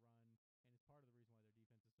 When you go out there, we're going to take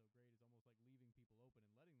what you're going to give us with those 18-foot jumpers. Kind of plays into the Mercury style, allows them to run, and it's part of the reason why their defense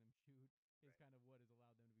is so great. Is almost like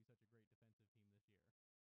leaving people open and letting them shoot is Right.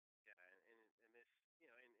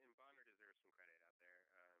 kind of what has allowed them to be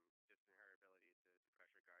such a great defensive team this year. Yeah, and this,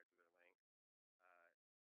 and Bonner deserves some credit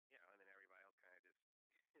out there, just in her ability to pressure guards with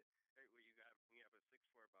her length. Uh, and then everybody else kind of just, well, when you have a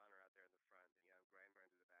 6'4" Bonner out there in the front, and you have Grind to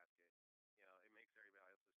the basket. It makes everybody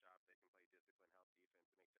else's job. They can play discipline, help defense. It makes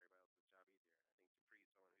everybody else's job easier. I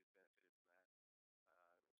think Dupree's someone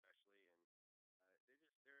who's benefited from that, especially,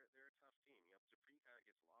 and they're a tough team. Dupree kind of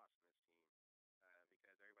gets lost in this team because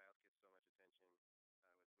everybody else gets so much attention.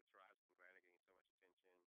 With Taraz and Griner getting so much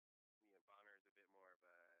attention, Bonner is a bit more of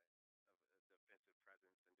a defensive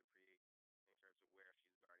presence than Dupree in terms of where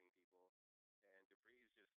she's guarding people. And Dupree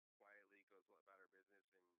just quietly goes about her business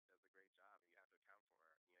and does a great job. And you have to account for her.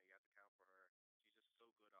 You have to account for her. She's just so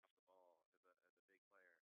good off the ball as a big player that she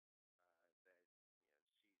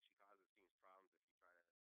causes teams problems if you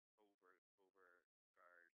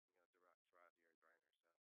try to over guard Tarazi or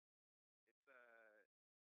Griner.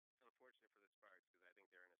 So it's unfortunate for the Sparks because I think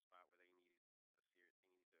they're in a spot where they need to advance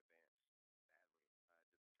badly, just in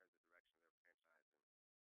terms of direction of their franchise,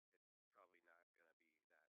 and it's probably not going to be that this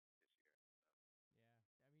year. So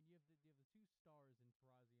Yeah, I mean you have the two stars in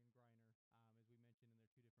Tarazi and Griner, as we mentioned in their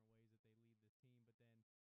two different ways that they lead this team. But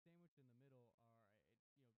then sandwiched in the middle are Diana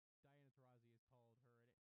Taurasi has called her,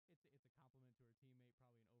 and it's a compliment to her teammate,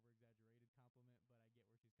 probably an over exaggerated compliment, but I get where she's coming from, saying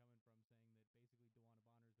that basically DeWanna Bonner's been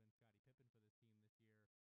Scottie Pippen for this team this year,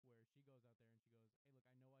 where she goes out there and she goes, hey look,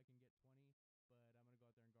 I know I can get 20, but I'm gonna go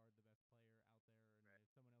out there and guard the best player out there, and right, if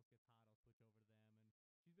someone else gets hot, I'll switch over to them.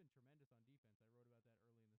 And she's been tremendous on defense. I wrote about that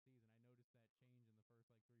early in the season. I noticed that change in the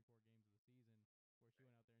first like 3-4 games of the season where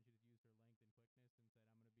she right, went out there and she just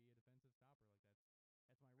used her length and quickness and said, I'm going to be a defensive stopper. Like that's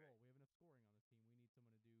my right, role. We have enough scoring on this team. We need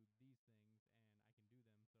someone to do these things and I can do them, so I'm going to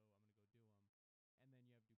go do them. And then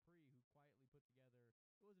you have Dupree, who quietly put together,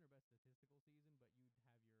 it wasn't her best statistical season,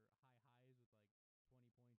 but you'd have your high highs with like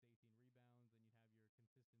 20 points, 18 rebounds, and you'd have your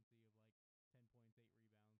consistency of like 10 points, 8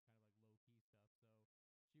 rebounds, kind of like low key stuff.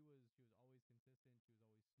 So she was always consistent. She was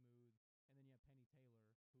always smooth. And then you have Penny Taylor,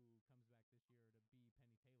 who comes back this year to be Penny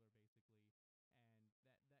Taylor basically.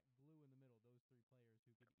 And that glue in the middle, those three players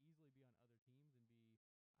who could easily be on other teams and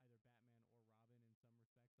be either Batman or Robin in some respects on other teams that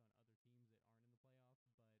aren't in the playoffs, but they kind of accepted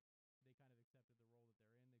the role that they're in.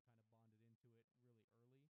 They kind of bonded into it really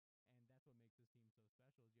early. And that's what makes this team so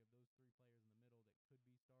special is you have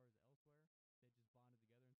those three players in the middle that could be stars elsewhere that just bonded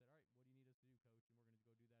together and said, all right, what do you need us to do, coach? And we're going to go do that at the highest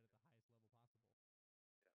level possible.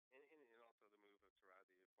 yeah. And also the move of Tarazi at point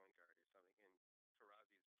guard is something. And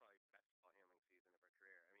Tarazi's probably best ball handling season of her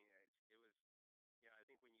career. I mean, it was. Yeah, I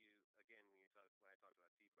think when I talked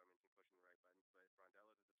about Steve, I mentioned pushing the right buttons, but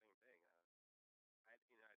Rondello did the same thing. I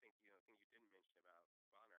think the thing you didn't mention about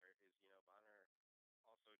Bonner is Bonner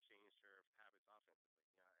also changed her habits offensively.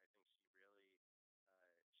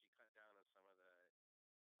 I think she cut down on some of the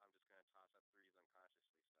I'm just going to toss up threes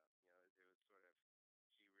unconsciously stuff. It was sort of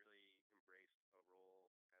she really embraced a role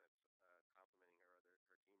kind of complimenting her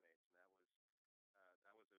teammates, and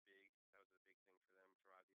that was a big thing for them.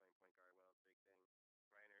 Tarazi playing point guard well is a big thing.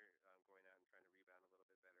 Reiner going out and trying to rebound a little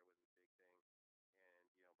bit better was a big thing.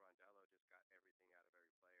 And Brondello just got everything out of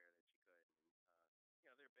every player that she could.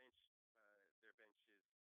 And their bench is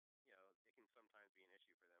it can sometimes be an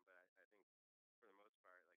issue for them, but I think for the most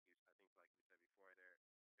part, I think like we said before,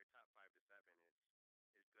 their top 5 to 7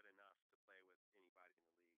 is good enough to play with anybody in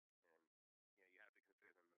the league. And you have to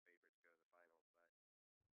consider them the favorite to go to the finals, but Minnesota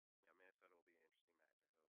will be an interesting match, I hope, in the Western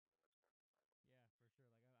Finals.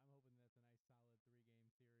 Yeah, for sure. Like I'm hoping that's a nice solid 3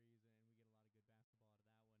 game series and we get a lot of good basketball out of that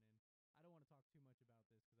one. And I don't want to talk too much about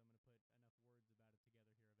this because I'm going to put enough words about it together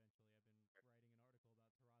here eventually. I've been Right. writing an article about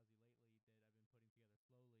Tarazi lately that I've been putting together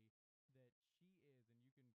slowly. That she is, and you can correct me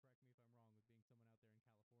if I'm wrong with being someone out there in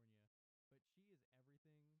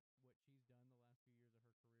everything what she's done the last few years of her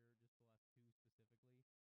career, just the last two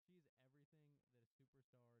specifically. She's everything that a superstar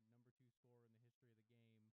number two scorer in the history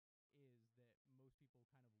of the game is that most people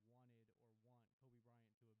kind of wanted or want Kobe Bryant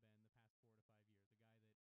to have been the past 4 to 5 years.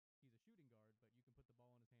 A guy that he's a shooting guard, but you can put the ball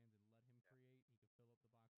in his hands and let him Yeah. create. He could fill up the box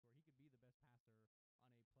score. He could be the best passer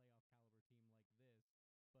on a playoff caliber team like this,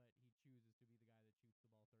 but he chooses to be the guy that shoots the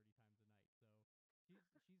ball 30 times a night.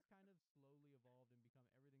 So she's kind of slowly evolved and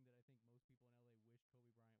become everything that I think most people in LA wish Kobe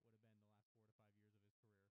Bryant would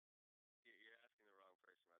have been the last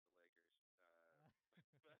 4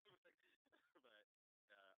 to 5 years of his career. You're asking the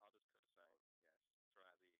wrong person about the Lakers. But but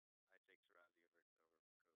I'll just co-sign. Yes, Tarazi. I take Tarazi over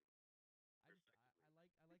Kobe, respectively.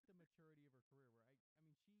 I like the maturity of her career where I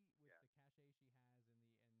mean she with Yeah. the cachet she has and what she's done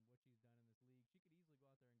in this league, she could easily go out there and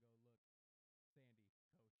go, look, Sandy,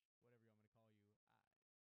 coach, whatever you want me to call you.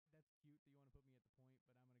 That's cute that you want to put me at the point,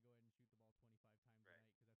 but I'm going to go ahead and shoot the ball 25 times a Right.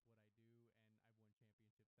 night because that's what I do, and I've won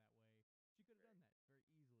championships that way. She could have done Right. that very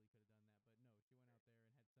easily, could have done that, but no, she went out Right. there and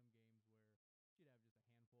had some games where she'd have just a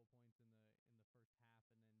handful of points in the first half,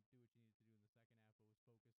 and then do what she needed to do in the second half,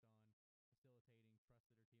 but was focused on facilitating, trusted her team.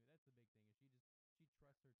 That's the big thing is she Yeah.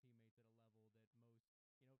 trusts her teammates at a level that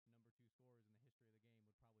most number two scorers in the history of the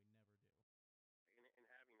game would probably never do. And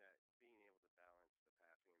having that, being able to balance the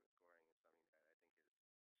passing and the scoring is something that I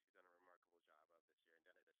think is she's done a remarkable job of this year and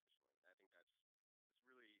done it efficiently. I think that's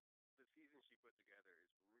really the season she put together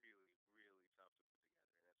is really really tough to put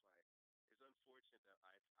together, and that's why it's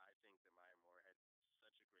unfortunate that I think that Maya Moore had such a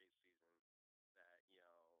great season that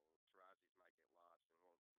Tarazi's might get lost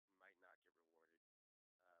and might not get rewarded.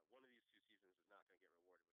 One of these two seasons is not going to get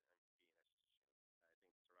rewarded with an MVP, and that's just a shame. I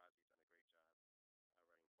think Tarazi's done a great job running point.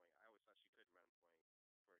 I always thought she could run point for a team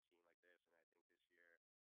like this, and I think this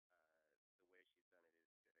year, the way she's done it is good.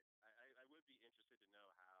 I would be interested to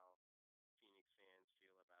know how Phoenix fans feel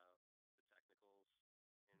about the technicals and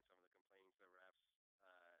some of the complaints of the refs.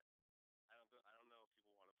 I don't know if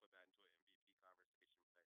people want to put that into an MVP conversation,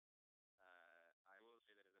 but I will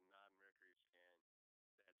say that as a non-Mercury fan,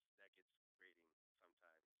 that gets grating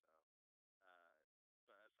sometimes. So, but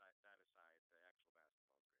that aside, the actual basketball is great.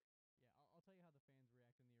 Yeah, I'll tell you how the fans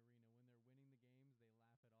react in the arena. When they're winning the games, they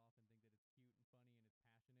laugh it off and think that it's cute and funny and it's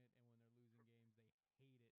passionate. And when they're losing games, they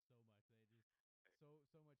hate it so much. They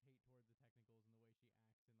just so much hate towards the technicals and the way she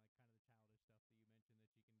acts and like kind of the childish stuff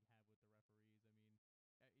that you mentioned that she can have with the referees.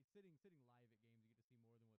 I mean, it's sitting live at games, you get to see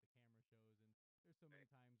more than what the camera shows. And there's so many Right,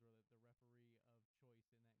 times where the referee of choice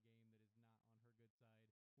in that game that is not on her good side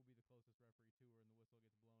will be the closest referee to her, and the whistle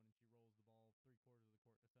gets blown, and she rolls the ball 3 quarters of the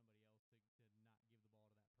court to somebody else to not give the ball to that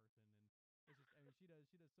person. And it's just, I mean, she does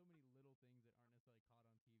so many little things that aren't necessarily caught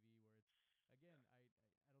on TV. Where it's yeah,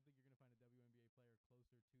 again, I don't think you're gonna find a WNBA player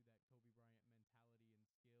closer to that Kobe Bryant mentality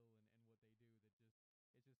and skill and what they do. That just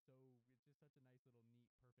it's just such a nice little neat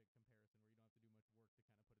perfect comparison where you don't have to do much work to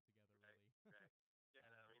kind of put it together right, really. right. Yeah, no,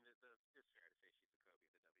 I um, mean, it's fair to say she's the Kobe of the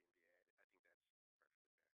WNBA. I think that's perfectly fair.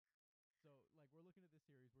 So like we're looking at this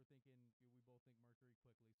series, we're thinking we both think Mercury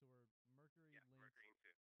quickly. So we're Mercury Yeah, Lynx, Mercury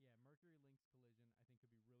too. yeah, Mercury Lynx collision. I think could be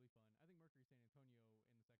really fun. I think Mercury San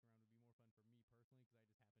Antonio in the second round would be more fun for me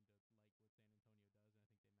personally because I just happen to like what San Antonio does and I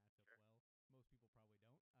think they match up Sure. well. Most people probably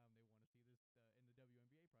don't. They want to see this in the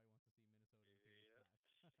WNBA. Probably wants to see Minnesota and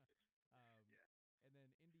Phoenix Yeah. clash. um, Yeah. and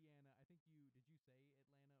then Indiana. I think you did you say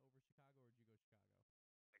Atlanta over Chicago or did you go Chicago?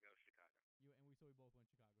 I go Chicago. You and we both went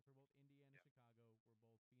Chicago. So we're both Indiana, Yeah. Chicago. We're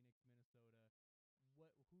both Phoenix, Minnesota.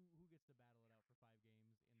 What who gets to battle it out for 5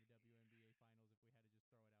 games in the WNBA finals if we had to just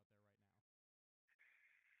throw it out there right now?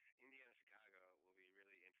 Indiana Chicago will be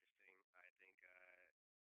really interesting.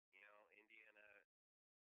 I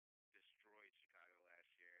think Indiana destroyed Chicago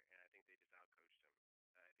last year, and I think they just outcoached them.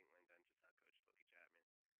 I think Len Dunn just outcoached Loki Chapman.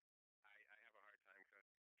 I have a hard time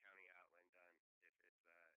counting out Len Dunn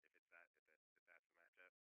if that's the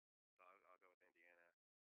matchup. So I'll go with Indiana,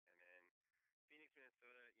 and then Phoenix,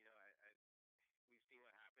 Minnesota. We've seen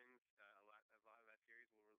what happens. A lot of that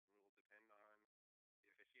series will depend on the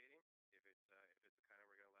officiating. If it's the kind of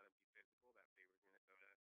we're going to let them be physical, that favors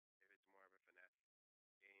Minnesota. If it's more of a finesse game, it's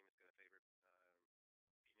going to favor Phoenix.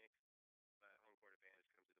 But home court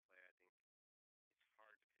advantage comes into play. I think it's hard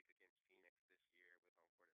to pick against Phoenix this year with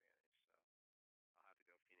home court advantage. So I'll have to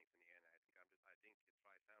go Phoenix, Indiana. I think it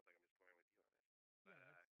probably sounds like I'm just going with you on this. But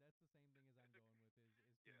Yeah, that's the same thing as I'm going with is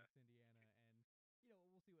yeah, Phoenix, Indiana, and we'll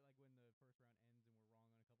see what like when the first round ends and we're wrong on a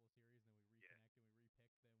couple of series, and then we yeah, reconnect and we repick,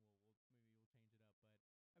 then we'll maybe we'll change it up.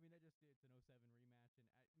 But I mean that just it's an '07 rematch,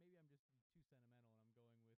 and maybe I'm just too sentimental, and I'm going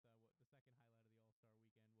with what the second highlight of the All Star weekend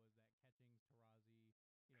was that catchings Tarazi.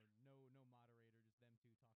 No moderator, just them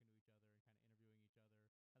two talking to each other and kind of interviewing each other. I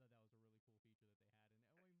thought that was a really cool feature that they had,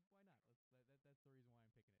 and I mean, why not? That's That's the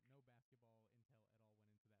reason why I'm picking it. No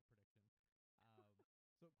basketball intel at all went into that prediction.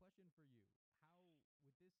 So, question for you: how, with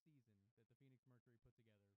this season that the Phoenix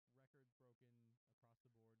Mercury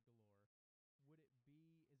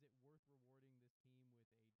put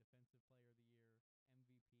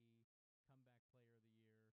together, records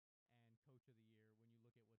broken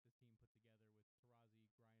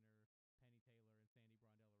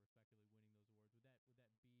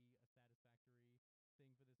across the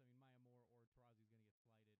board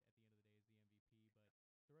galore, is it worth rewarding this team with a Defensive Player of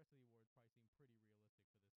the Year, MVP,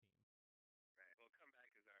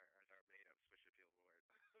 Comeback Player of the Year, and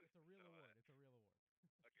Coach of the Year when you look at what this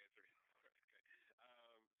team put together with Taurasi, Griner, Penny Taylor, and Sandy Brondello respectively winning those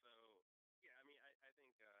awards? Would that be a satisfactory thing for this? I mean, Maya Moore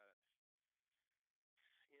or Taurasi is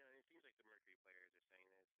going to get slighted at the end of the day as the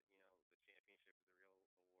MVP,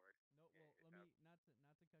 but the rest of the awards probably seem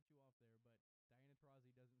pretty realistic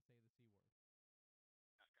for this team.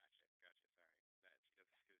 Right. Well, comeback is our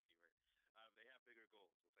made up Swish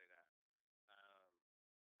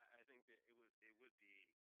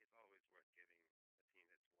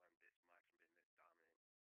Appeal award. It's a real award. It's a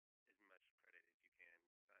real award. Okay, it's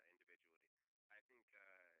a real award. Okay.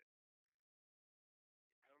 So yeah, I mean, I think it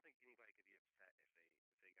seems like the Mercury players are saying this.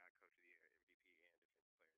 The championship is a real award.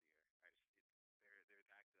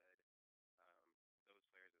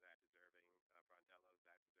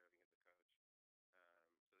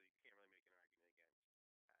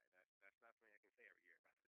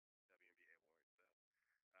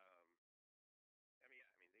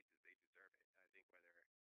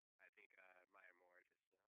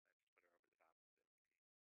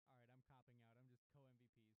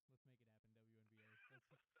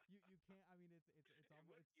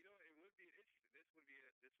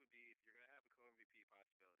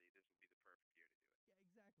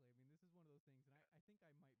 No, well,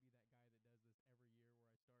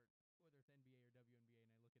 let me not to cut you off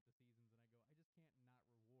there, but Diana Taurasi doesn't say the C word. Oh, gotcha. Sorry, that she doesn't do the C word. They have bigger goals. We'll say that.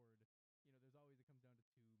 Um, I think that it's always worth giving a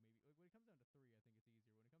team that's won this much and been this dominant as much credit as you can individually. I think I don't think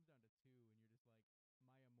anybody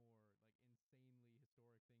could be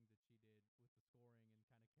upset if they got Coach of the Year, MVP, and Defensive Player of the Year. They're that good.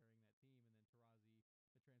 Those players are that deserving. Brondello's that deserving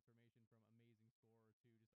as a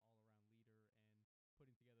coach. So you can't really make an argument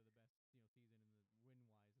against. That's not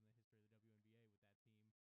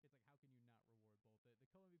something I can say every year about the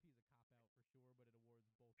WNBA awards. So, um, they deserve it. I think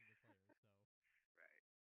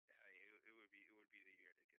Maya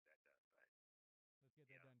Moore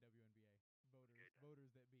just put her over the top as MVP. All right, I'm copping out. I'm just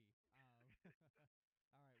co-MVPs. Let's make it happen,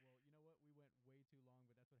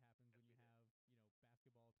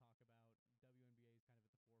 WNBA.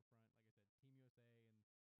 You can't. I mean, it's almost. It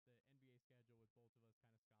would be interesting. This would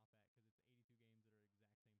be if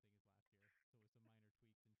you're gonna have a co-MVP possibility. This would be the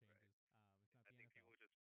perfect year to do it. Yeah, exactly. I mean,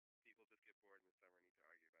 this is one of those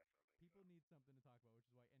things, and I think I might be that guy that does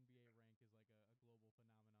this every year, where I start, whether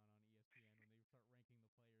it's NBA or WNBA, and I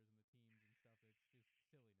look at the seasons and I go, I just can't not reward. There's always it comes down to two, maybe. Like when it comes down to three, I think it's easier. When it comes down to two, and you're just like Maya Moore, like insanely historic things that she did with the scoring and kind of carrying that team, and then Taurasi, the transformation from amazing scorer to just all around leader and putting together the best season in the win wise in the history of the WNBA with that team. It's like, how can you not reward both? The co-MVP is a cop out for sure, but it awards both of the players. So right, yeah, it would be the year to get that done. But let's get that done, WNBA voters that be. All right, well, you know what? We went way too long, but that's what happens when you have basketball talk about. WNBA is kind of at the forefront. Like I said, Team USA and the NBA schedule, with both of us kind of scoff at because it's 82 games that are exact same thing as last year. So with some minor tweaks and changes, right. it's not I the think NFL. people just get bored in the summer and need to argue about something. People need something to talk about, which is why NBA Rank is like a global phenomenon on ESPN when they start ranking the players and the teams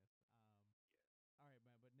and stuff. It's just silliness. Yeah. All right,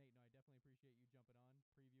 man. But Nate, no, I definitely appreciate you jumping on, previewing this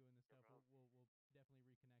stuff. No We'll definitely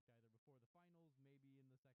reconnect either before the finals, maybe in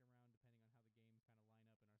the second round, depending on how the games kind of line up in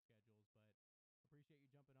our schedules. But appreciate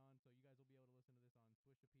you jumping on. So you guys will be able to listen to this on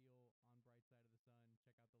Swish Appeal, on Bright Side of the Sun. Check out the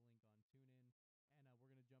link on TuneIn. And we're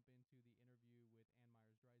going to jump into the interview with Ann Meyers Drysdale that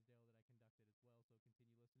I conducted as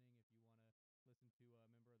well. So continue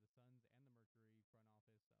listening if you want to listen to a member of the Suns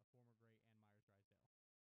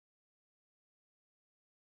and the Mercury front office,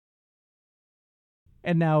 former great Ann Meyers Drysdale.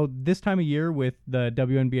 And now, this time of year, with the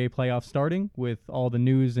WNBA playoffs starting, with all the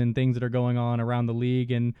news and things that are going on around the league,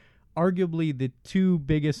 and arguably the two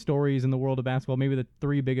biggest stories in the world of basketball, maybe the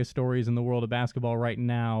three biggest stories in the world of basketball right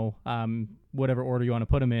now, whatever order you want to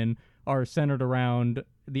put them in, are centered around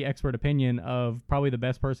the expert opinion of probably the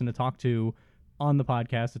best person to talk to on the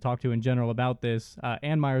podcast, to talk to in general about this,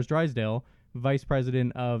 Ann Meyers Drysdale, vice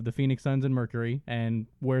president of the Phoenix Suns and Mercury, and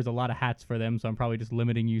wears a lot of hats for them, so I'm probably just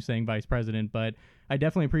limiting you saying vice president, but I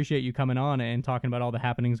definitely appreciate you coming on and talking about all the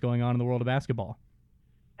happenings going on in the world of basketball.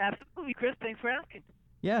 Absolutely, Chris. Thanks for asking.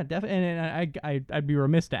 Yeah, definitely. And I'd be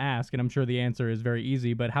remiss to ask, and I'm sure the answer is very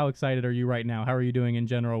easy, but how excited are you right now? How are you doing in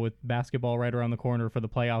general with basketball right around the corner for the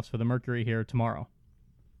playoffs for the Mercury here tomorrow?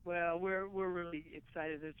 Well, we're really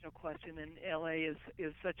excited. There's no question. And LA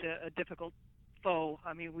is such a difficult foe.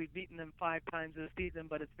 I mean, we've beaten them 5 times this season,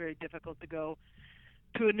 but it's very difficult to go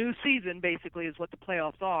to a new season, basically, is what the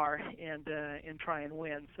playoffs are, and try and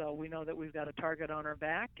win. So we know that we've got a target on our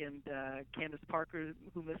back, and Candace Parker,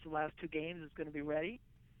 who missed the last 2 games, is going to be ready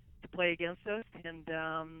to play against us. And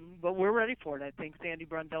but we're ready for it. I think Sandy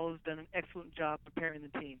Brondello has done an excellent job preparing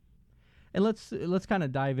the team. And let's kind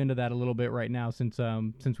of dive into that a little bit right now, since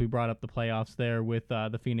we brought up the playoffs there with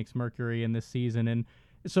the Phoenix Mercury in this season. And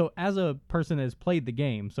so, as a person that has played the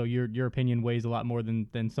game, so your opinion weighs a lot more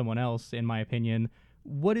than someone else, in my opinion.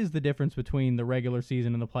 What is the difference between the regular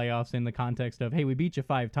season and the playoffs in the context of, hey, we beat you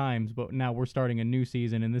 5 times, but now we're starting a new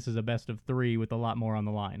season and this is a best of 3 with a lot more on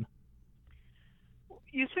the line?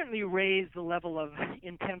 You certainly raise the level of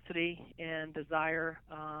intensity and desire.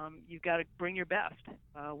 You've got to bring your best,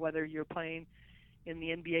 whether you're playing in the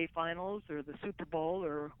NBA Finals or the Super Bowl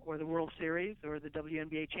or the World Series or the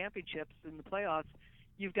WNBA Championships in the playoffs.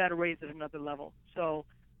 You've got to raise it another level. So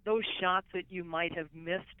those shots that you might have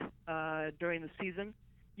missed during the season,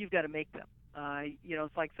 you've got to make them.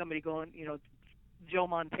 It's like somebody going, Joe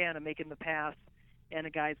Montana making the pass, and a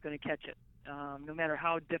guy's going to catch it, no matter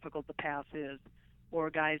how difficult the pass is. Or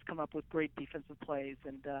guys come up with great defensive plays.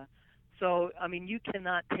 And you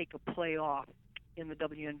cannot take a play off in the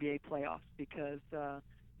WNBA playoffs because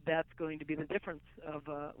that's going to be the difference of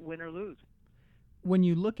win or lose. When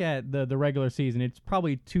you look at the regular season, it's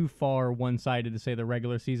probably too far one-sided to say the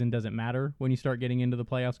regular season doesn't matter when you start getting into the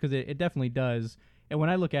playoffs, because it definitely does. And when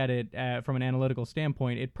I look at it from an analytical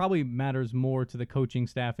standpoint, it probably matters more to the coaching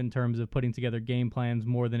staff in terms of putting together game plans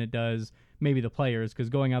more than it does maybe the players, because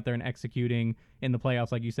going out there and executing in the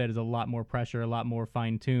playoffs, like you said, is a lot more pressure, a lot more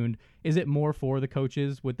fine-tuned. Is it more for the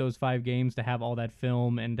coaches with those 5 games to have all that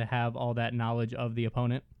film and to have all that knowledge of the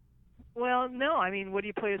opponent? Well, no. What do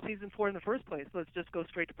you play a season for in the first place? Let's just go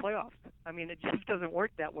straight to playoffs. It just doesn't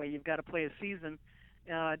work that way. You've got to play a season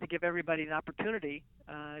to give everybody an opportunity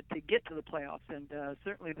to get to the playoffs. And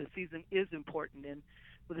certainly the season is important. And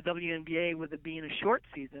with the WNBA, with it being a short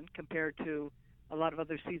season compared to a lot of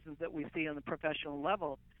other seasons that we see on the professional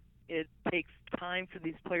level, it takes time for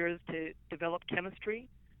these players to develop chemistry,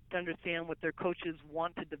 to understand what their coaches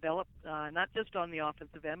want to develop, not just on the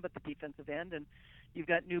offensive end, but the defensive end. And you've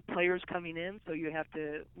got new players coming in, so you have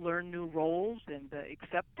to learn new roles and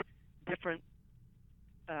accept different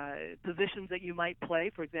positions that you might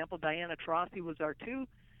play. For example, Diana Taurasi was our 2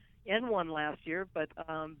 and 1 last year, but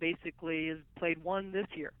basically has played 1 this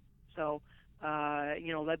year. So,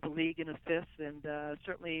 led the league in assists and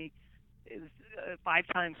certainly is a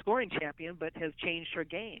 5-time scoring champion, but has changed her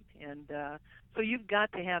game. And so you've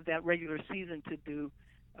got to have that regular season to do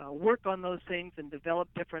work on those things and develop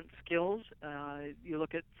different skills. You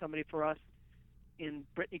look at somebody for us in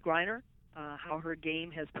Brittany Griner, how her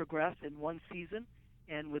game has progressed in 1 season,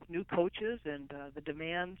 and with new coaches and the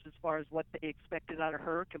demands as far as what they expected out of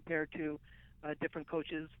her compared to different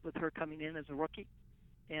coaches with her coming in as a rookie.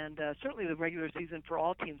 And certainly the regular season for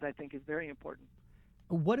all teams, I think, is very important.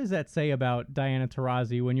 What does that say about Diana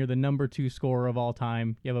Taurasi when you're the number 2 scorer of all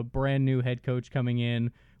time? You have a brand new head coach coming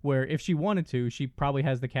in where if she wanted to, she probably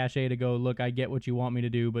has the cachet to go, look, I get what you want me to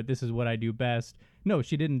do, but this is what I do best. No,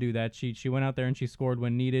 she didn't do that. She went out there and she scored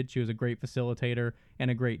when needed. She was a great facilitator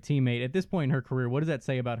and a great teammate. At this point in her career, what does that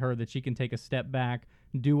say about her that she can take a step back,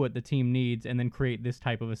 do what the team needs, and then create this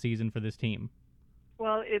type of a season for this team?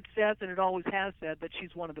 Well, it says, and it always has said, that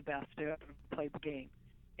she's one of the best to ever play the game.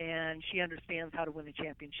 And she understands how to win a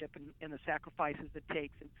championship and the sacrifices it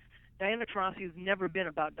takes. And Diana Taurasi has never been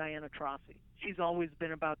about Diana Taurasi. She's always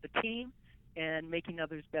been about the team and making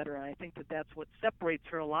others better. And I think that that's what separates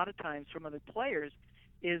her a lot of times from other players,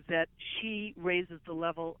 is that she raises the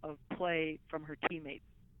level of play from her teammates.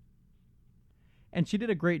 And she did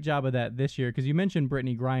a great job of that this year, because you mentioned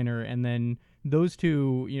Brittany Griner, and then those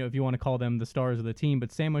 2, if you want to call them the stars of the team,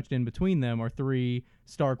 but sandwiched in between them are 3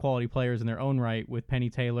 star quality players in their own right with Penny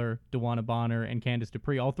Taylor, DeWanna Bonner, and Candice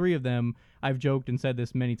Dupree. All 3 of them, I've joked and said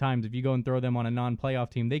this many times, if you go and throw them on a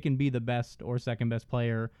non-playoff team, they can be the best or second best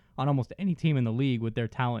player on almost any team in the league with their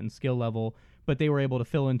talent and skill level, but they were able to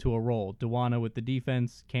fill into a role. DeWanna with the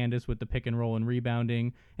defense, Candice with the pick and roll and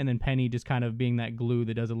rebounding, and then Penny just kind of being that glue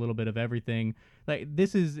that does a little bit of everything.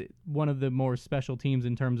 This is one of the more special teams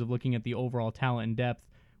in terms of looking at the overall talent and depth.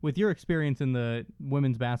 With your experience in the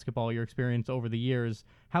women's basketball, your experience over the years,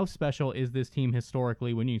 how special is this team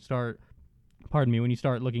historically when you start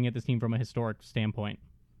looking at this team from a historic standpoint?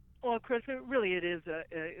 Well, Chris, it is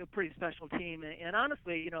a pretty special team. And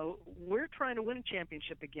honestly, we're trying to win a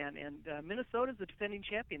championship again. And Minnesota's the defending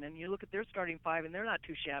champion. And you look at their starting 5, and they're not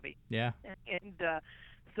too shabby. Yeah.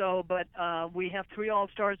 But we have 3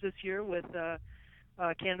 All-Stars this year with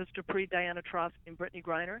Candice Dupree, Diana Taurasi, and Brittany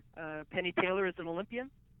Griner. Penny Taylor is an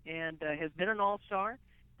Olympian and has been an All-Star.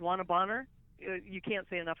 DeWanna Bonner, you can't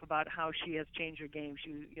say enough about how she has changed her game.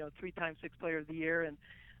 She was 3-time Sixth Player of the Year, and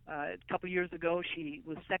a couple years ago she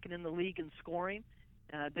was second in the league in scoring.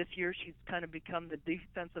 This year she's kind of become the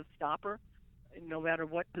defensive stopper. No matter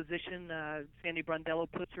what position Sandy Brondello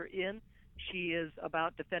puts her in, she is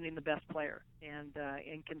about defending the best player and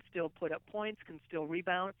can still put up points, can still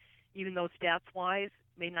rebound, even though stats-wise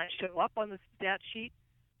may not show up on the stat sheet.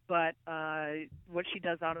 but what she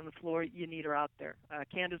does out on the floor, you need her out there.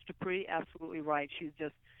 Candace Dupree, absolutely right. She's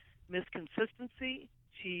just missed consistency.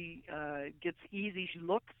 She gets easy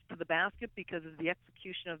looks to the basket because of the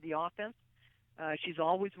execution of the offense. She's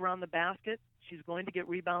always around the basket. She's going to get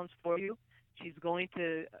rebounds for you. She's going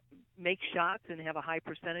to make shots and have a high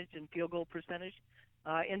percentage and field goal percentage,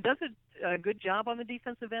 and does a good job on the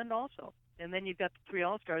defensive end also. And then you've got the three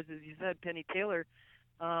All-Stars, as you said, Penny Taylor.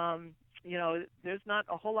 There's not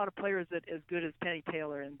a whole lot of players that as good as Penny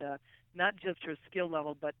Taylor, and not just her skill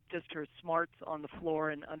level, but just her smarts on the floor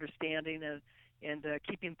and understanding and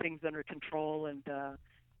keeping things under control. And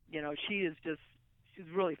she's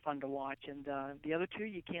really fun to watch. And the other two,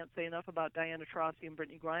 you can't say enough about Diana Taurasi and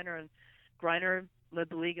Brittany Griner. And Griner led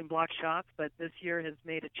the league in block shots, but this year has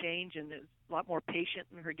made a change and is a lot more patient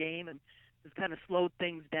in her game and has kind of slowed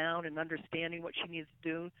things down and understanding what she needs to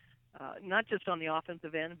do, not just on the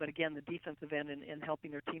offensive end, but again, the defensive end and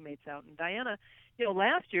helping her teammates out. And Diana,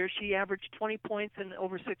 last year she averaged 20 points and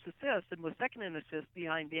over 6 assists and was second in assists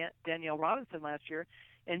behind Danielle Robinson last year,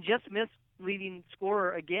 and just missed leading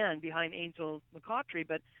scorer again behind Angel McCautry.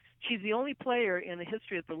 But she's the only player in the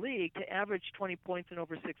history of the league to average 20 points and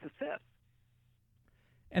over 6 assists.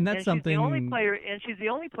 And that's something. She's the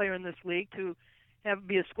only player in this league to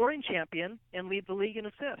be a scoring champion and lead the league in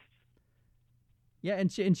assists. Yeah,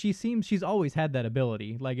 and she's always had that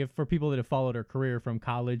ability. Like, if for people that have followed her career from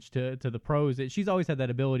college to the pros, she's always had that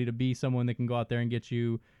ability to be someone that can go out there and get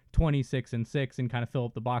you 26 and 6 and kind of fill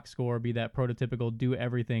up the box score, be that prototypical do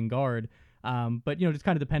everything guard. But just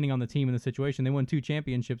kind of depending on the team and the situation, they won 2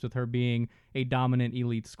 championships with her being a dominant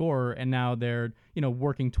elite scorer, and now they're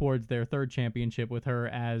working towards their 3rd championship with her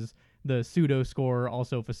as the pseudo scorer,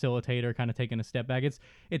 also facilitator, kind of taking a step back.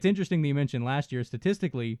 It's interesting that you mentioned last year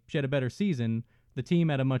statistically she had a better season. The team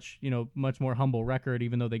had a much more humble record,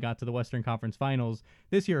 even though they got to the Western Conference Finals.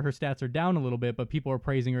 This year, her stats are down a little bit, but people are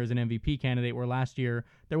praising her as an MVP candidate, where last year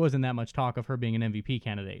there wasn't that much talk of her being an MVP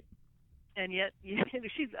candidate. And yet,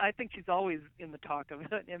 I think she's always in the talk of an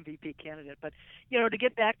MVP candidate. But, to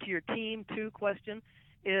get back to your team, too, question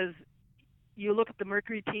is, you look at the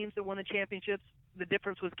Mercury teams that won the championships, the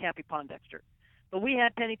difference was Cappie Pondexter. But we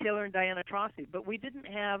had Penny Taylor and Diana Taurasi, but we didn't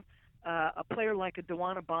have a player like a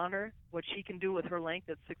DeWanna Bonner, what she can do with her length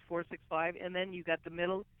at 6'4", 6'5", and then you got the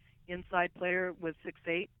middle inside player with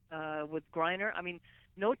 6'8", with Griner. I mean,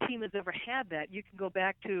 no team has ever had that. You can go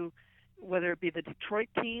back to whether it be the Detroit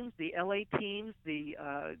teams, the LA teams, the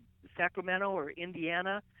Sacramento or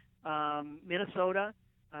Indiana, Minnesota,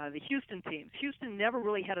 the Houston teams. Houston never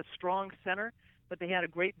really had a strong center, but they had a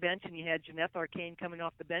great bench, and you had Jeanette Arcane coming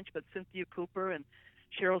off the bench, but Cynthia Cooper and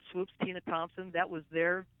Cheryl Swoops, Tina Thompson, that was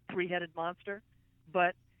their 3-headed monster.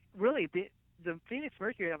 But really, the Phoenix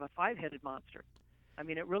Mercury have a 5-headed monster. I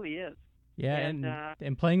mean, it really is. Yeah,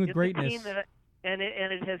 and playing with greatness. And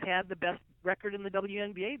it has had the best record in the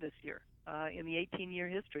WNBA this year, in the 18-year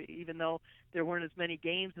history, even though there weren't as many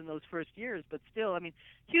games in those first years. But still, I mean,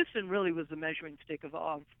 Houston really was the measuring stick of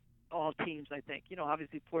all teams, I think.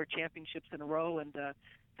 Obviously 4 championships in a row, and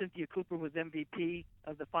Cynthia Cooper was MVP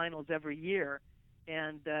of the finals every year.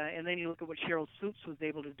 And then you look at what Cheryl Swoops was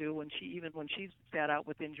able to do when she sat out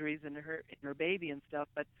with injuries and her baby and stuff.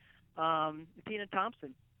 But Tina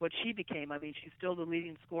Thompson, what she became, I mean, she's still the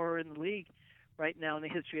leading scorer in the league right now in the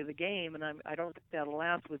history of the game, and I don't think that'll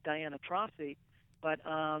last with Diana Taurasi. But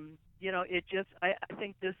I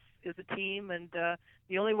think this is a team, and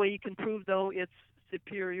the only way you can prove though its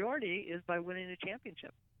superiority is by winning a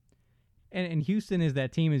championship. And Houston is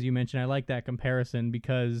that team, as you mentioned. I like that comparison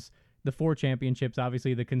because the 4 championships,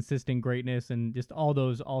 obviously the consistent greatness and just all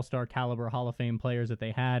those all-star caliber Hall of Fame players that they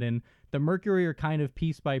had. And the Mercury are kind of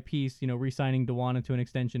piece by piece, re-signing DeWanna to an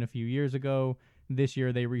extension a few years ago. This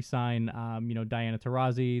year they re-sign, Diana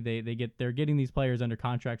Taurasi. They're getting these players under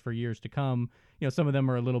contract for years to come. Some of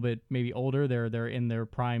them are a little bit maybe older. They're in their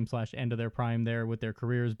prime / end of their prime there with their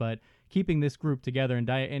careers, but keeping this group together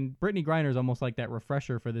and Brittany Griner is almost like that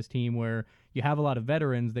refresher for this team where you have a lot of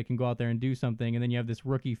veterans that can go out there and do something, and then you have this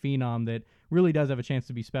rookie phenom that really does have a chance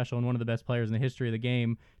to be special and one of the best players in the history of the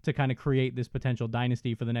game to kind of create this potential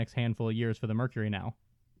dynasty for the next handful of years for the Mercury now.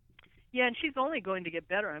 Yeah, and she's only going to get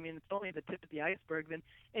better. I mean, it's only the tip of the iceberg.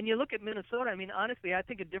 And you look at Minnesota, I mean, honestly, I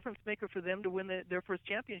think a difference maker for them to win their first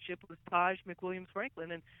championship was Taj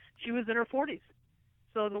McWilliams-Franklin, and she was in her 40s.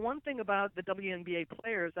 So the one thing about the WNBA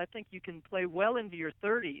players, I think you can play well into your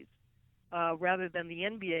 30s rather than the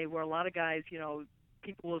NBA where a lot of guys,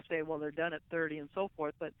 people will say, well, they're done at 30 and so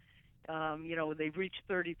forth. But, they've reached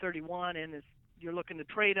 30, 31, and you're looking to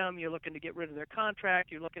trade them. You're looking to get rid of their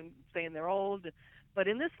contract. You're saying they're old. But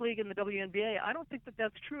in this league, in the WNBA, I don't think that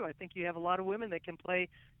that's true. I think you have a lot of women that can play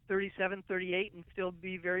 37, 38 and still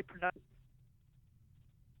be very productive.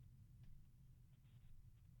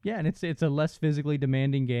 Yeah, and it's a less physically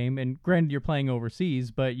demanding game. And granted, you're playing overseas,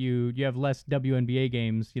 but you have less WNBA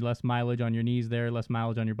games, you less mileage on your knees there, less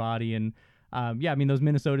mileage on your body. And yeah, I mean, those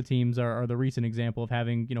Minnesota teams are the recent example of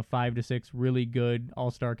having 5 to 6 really good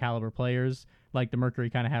all-star caliber players like the Mercury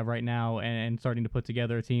kind of have right now, and starting to put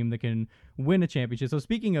together a team that can win a championship. So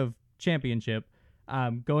speaking of championship,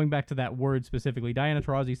 going back to that word specifically, Diana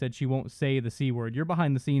Taurasi said she won't say the C word. You're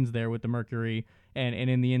behind the scenes there with the Mercury and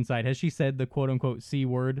in the inside. Has she said the quote-unquote C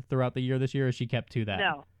word throughout the year this year, or has she kept to that?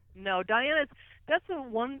 No. Diana's, that's the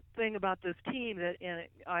one thing about this team that, and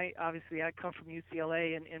I come from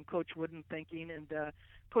UCLA and Coach Wooden thinking, and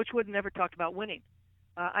Coach Wooden never talked about winning.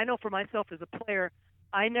 I know for myself as a player,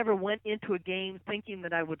 I never went into a game thinking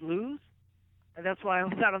that I would lose, and that's why I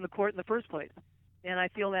was out on the court in the first place. And I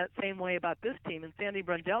feel that same way about this team. And Sandy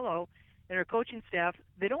Brondello and her coaching staff,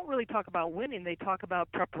 they don't really talk about winning. They talk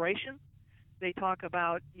about preparation. They talk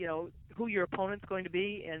about, who your opponent's going to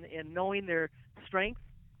be, and knowing their strengths,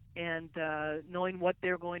 and knowing what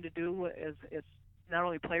they're going to do as not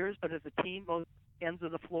only players but as a team, both ends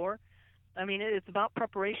of the floor. I mean, it's about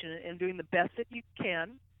preparation and doing the best that you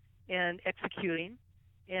can and executing,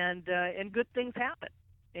 and good things happen.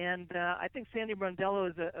 And I think Sandy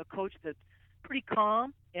Brondello is a coach that's pretty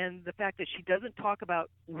calm, and the fact that she doesn't talk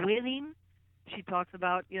about winning, she talks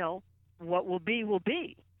about, what will be, will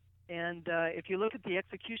be. And if you look at the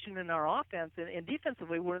execution in our offense, and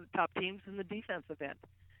defensively, we're the top teams in the defensive end.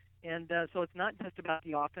 And so it's not just about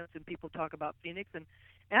the offense, and people talk about Phoenix. And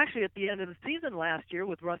actually, at the end of the season last year,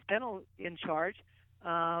 with Russ Pennell in charge,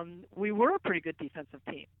 we were a pretty good defensive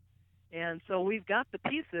team. And so we've got the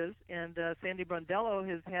pieces, and Sandy Brondello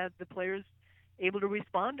has had the players able to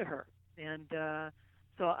respond to her. And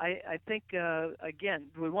so I think, again,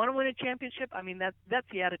 do we want to win a championship? I mean, that's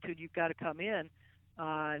the attitude you've got to come in,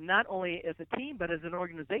 not only as a team but as an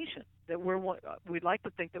organization. That we'd like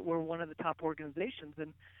to think that we're one of the top organizations,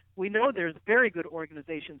 and we know there's very good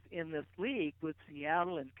organizations in this league with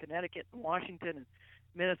Seattle and Connecticut and Washington and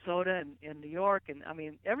Minnesota and New York, and I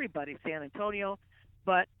mean everybody, San Antonio.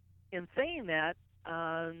 But in saying that,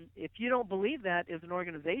 if you don't believe that as an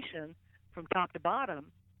organization from top to bottom,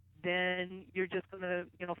 then you're just going to,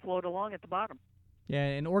 float along at the bottom. Yeah,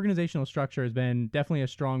 and organizational structure has been definitely a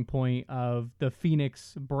strong point of the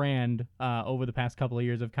Phoenix brand over the past couple of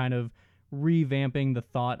years, of kind of revamping the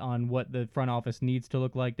thought on what the front office needs to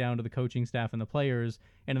look like down to the coaching staff and the players.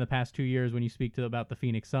 And in the past 2 years, when you speak about the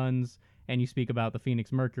Phoenix Suns and you speak about the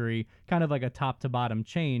Phoenix Mercury, kind of like a top-to-bottom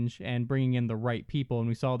change and bringing in the right people. And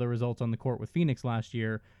we saw the results on the court with Phoenix last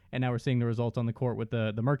year, and now we're seeing the results on the court with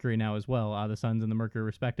the Mercury now as well, the Suns and the Mercury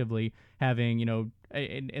respectively, having,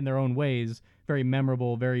 in their own ways, very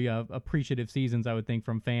memorable, very appreciative seasons, I would think,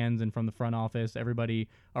 from fans and from the front office. Everybody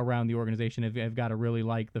around the organization have got to really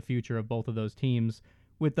like the future of both of those teams.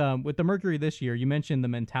 With the Mercury this year, you mentioned the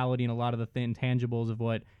mentality and a lot of the intangibles of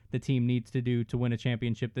what the team needs to do to win a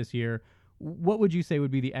championship this year. What would you say would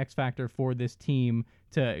be the X factor for this team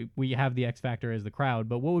we have the X factor as the crowd,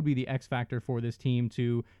 but what would be the X factor for this team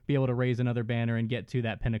to be able to raise another banner and get to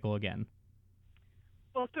that pinnacle again?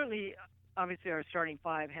 Well, certainly, obviously our starting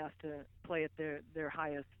five has to play at their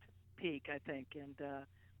highest peak, I think.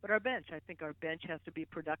 But our bench, I think our bench has to be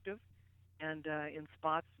productive and in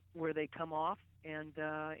spots where they come off and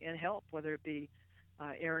help, whether it be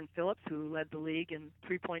Aaron Phillips, who led the league in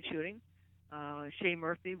three-point shooting, Shea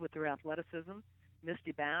Murphy with her athleticism,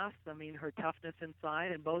 Misty Bass, her toughness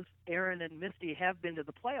inside, and both Aaron and Misty have been to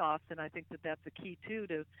the playoffs, and I think that that's a key, too,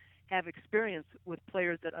 to have experience with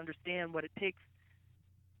players that understand what it takes,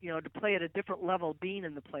 to play at a different level being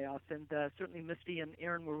in the playoffs. And certainly Misty and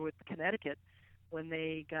Aaron were with Connecticut when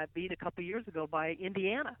they got beat a couple years ago by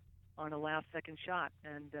Indiana on a last-second shot.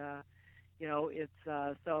 And, it's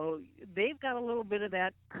so they've got a little bit of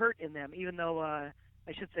that hurt in them, even though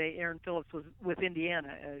I should say Aaron Phillips was with Indiana.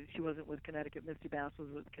 She wasn't with Connecticut. Misty Bass was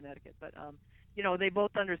with Connecticut. But, they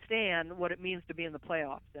both understand what it means to be in the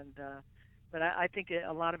playoffs. And but I think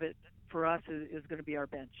a lot of it for us is going to be our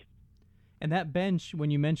bench. And that bench, when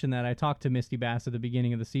you mentioned that, I talked to Misty Bass at the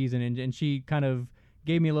beginning of the season, and she kind of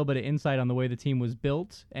gave me a little bit of insight on the way the team was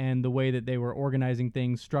built and the way that they were organizing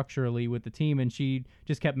things structurally with the team. And she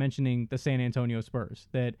just kept mentioning the San Antonio Spurs,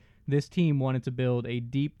 that this team wanted to build a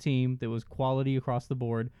deep team that was quality across the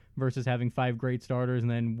board versus having 5 great starters, and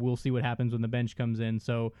then we'll see what happens when the bench comes in.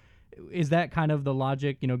 So is that kind of the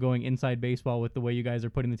logic, going inside baseball with the way you guys are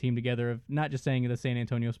putting the team together, of not just saying the San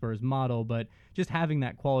Antonio Spurs model, but just having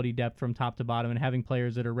that quality depth from top to bottom and having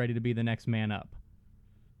players that are ready to be the next man up?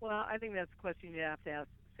 Well, I think that's a question you have to ask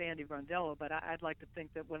Sandy Brondello, but I'd like to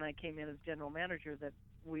think that when I came in as general manager that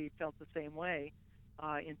we felt the same way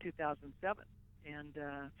in 2007. And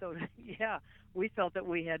so, yeah, we felt that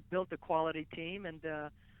we had built a quality team, and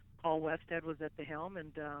Paul Westhead was at the helm,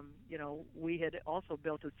 and, we had also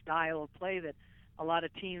built a style of play that a lot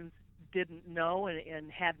of teams didn't know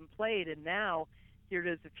and hadn't played, and now here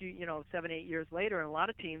it is a few, 7, 8 years later, and a lot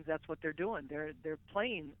of teams, that's what they're doing. They're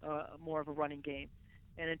playing more of a running game.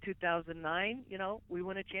 And in 2009, we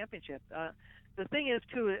won a championship. The thing is,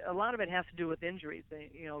 too, a lot of it has to do with injuries.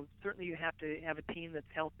 Certainly you have to have a team that's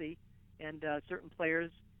healthy, and certain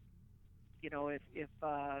players, if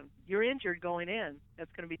you're injured going in,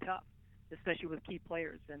 that's going to be tough, especially with key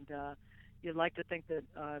players. And you'd like to think that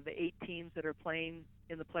the 8 teams that are playing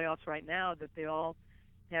in the playoffs right now, that they all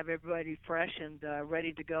have everybody fresh and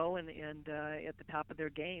ready to go and at the top of their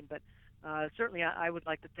game. But certainly I would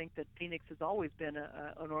like to think that Phoenix has always been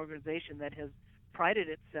an organization that has prided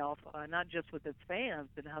itself, not just with its fans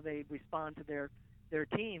and how they respond to their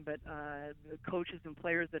team, but the coaches and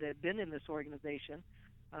players that have been in this organization.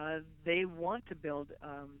 They want to build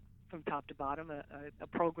from top to bottom a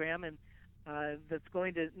program and that's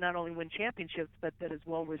going to not only win championships, but that is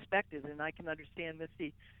well respected. And I can understand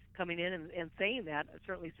Misty coming in and saying that.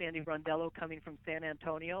 Certainly Sandy Brondello coming from San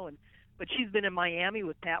Antonio, but she's been in Miami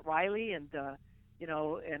with Pat Riley and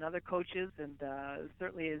and other coaches, and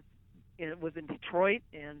certainly was in Detroit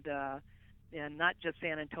and not just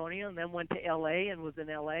San Antonio, and then went to L.A. and was in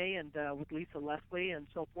L.A. and with Lisa Leslie and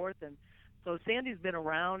so forth. And so Sandy's been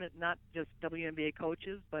around, not just WNBA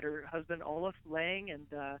coaches, but her husband Olaf Lang, and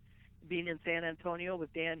being in San Antonio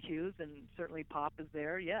with Dan Hughes, and certainly Pop is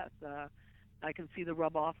there. Yes, I can see the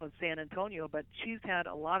rub off of San Antonio, but she's had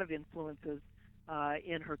a lot of influences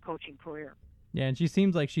in her coaching career. Yeah, and she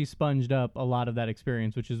seems like she sponged up a lot of that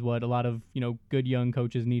experience, which is what a lot of, good young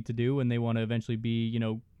coaches need to do when they want to eventually be,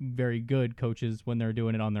 very good coaches when they're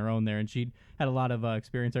doing it on their own there. And she had a lot of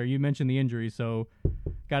experience there. You mentioned the injuries, so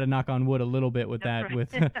got to knock on wood a little bit with That's that.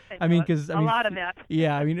 Right. With, I mean, because a lot of that.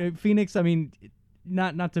 Yeah, Phoenix.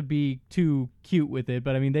 Not to be too cute with it,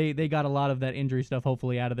 but they got a lot of that injury stuff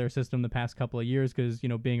hopefully out of their system the past couple of years because,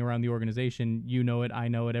 being around the organization, I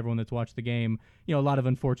know it, everyone that's watched the game, a lot of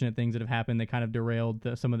unfortunate things that have happened that kind of derailed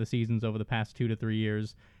some of the seasons over the past 2 to 3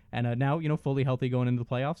 years. And now, fully healthy going into the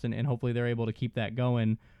playoffs, and hopefully they're able to keep that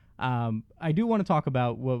going. I do want to talk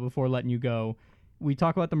about, before letting you go, we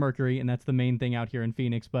talk about the Mercury, and that's the main thing out here in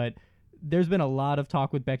Phoenix, but there's been a lot of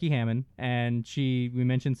talk with Becky Hammon, and we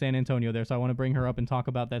mentioned San Antonio there, so I want to bring her up and talk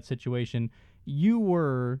about that situation. You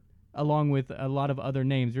were, along with a lot of other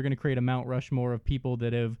names, you're going to create a Mount Rushmore of people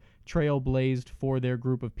that have trailblazed for their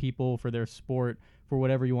group of people, for their sport, for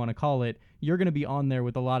whatever you want to call it. You're going to be on there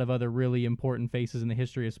with a lot of other really important faces in the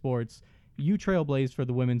history of sports. You trailblazed for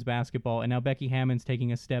the women's basketball, and now Becky Hammon's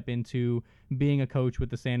taking a step into being a coach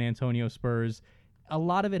with the San Antonio Spurs. A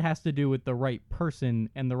lot of it has to do with the right person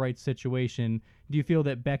and the right situation. Do you feel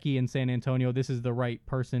that Becky in San Antonio, this is the right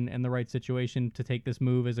person and the right situation to take this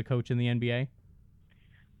move as a coach in the NBA?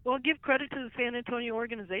 Well, give credit to the San Antonio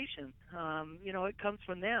organization. It comes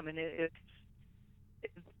from them, and to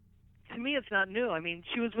me, it's not new.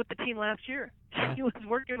 She was with the team last year. She was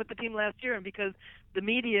working with the team last year, and because the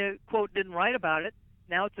media, quote, didn't write about it,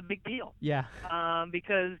 now it's a big deal. Yeah.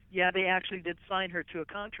 Because, they actually did sign her to a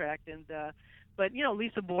contract, and but,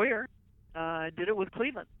 Lisa Boyer did it with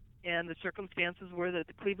Cleveland, and the circumstances were that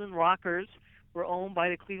the Cleveland Rockers were owned by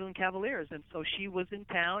the Cleveland Cavaliers, and so she was in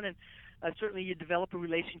town, and certainly you develop a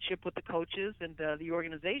relationship with the coaches and the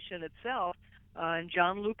organization itself, and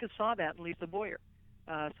John Lucas saw that in Lisa Boyer.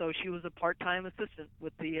 So she was a part-time assistant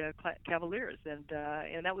with the Cavaliers, and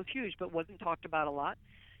that was huge, but wasn't talked about a lot.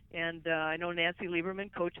 And I know Nancy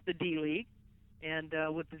Lieberman coached the D-League and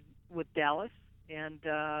with Dallas, and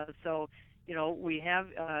so we have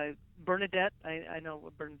Bernadette. I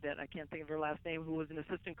know Bernadette. I can't think of her last name. Who was an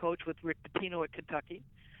assistant coach with Rick Pitino at Kentucky.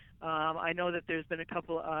 I know that there's been a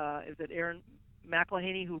couple. Is it Erin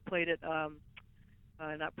McElhaney who played at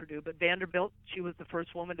not Purdue, but Vanderbilt? She was the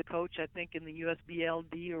first woman to coach, I think, in the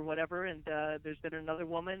USBLD or whatever. And there's been another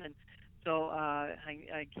woman, and so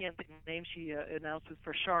I can't think of the name. She announces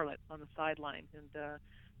for Charlotte on the sideline, and.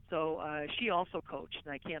 So she also coached,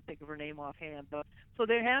 and I can't think of her name offhand. But so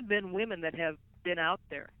there have been women that have been out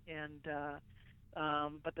there, and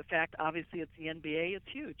but the fact, obviously, it's the NBA. It's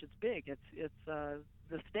huge. It's big. It's the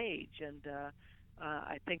stage, and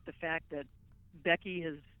I think the fact that Becky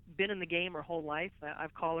has been in the game her whole life.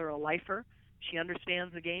 I've called her a lifer. She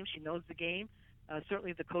understands the game. She knows the game.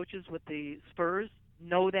 Certainly, the coaches with the Spurs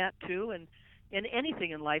know that too. And in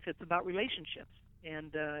anything in life, it's about relationships.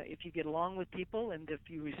 And if you get along with people and if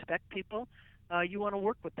you respect people, you want to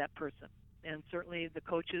work with that person. And certainly the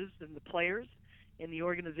coaches and the players and the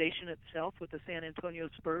organization itself with the San Antonio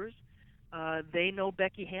Spurs, they know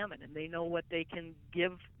Becky Hammon and they know what they can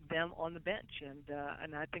give them on the bench.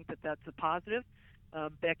 And I think that that's a positive.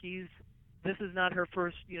 This is not her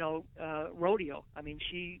first, rodeo. I mean,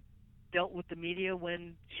 she dealt with the media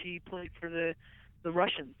when she played for the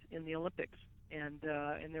Russians in the Olympics, and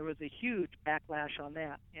there was a huge backlash on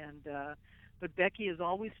that. But Becky has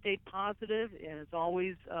always stayed positive and has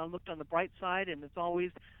always looked on the bright side, and it's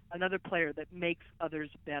always another player that makes others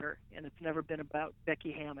better. And it's never been about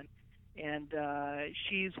Becky Hammon. And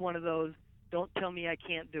she's one of those, don't tell me I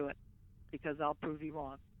can't do it because I'll prove you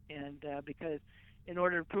wrong. And because in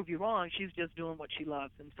order to prove you wrong, she's just doing what she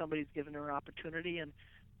loves, and somebody's given her an opportunity. And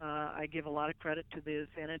I give a lot of credit to the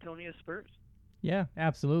San Antonio Spurs. Yeah,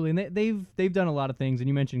 absolutely. And they've done a lot of things, and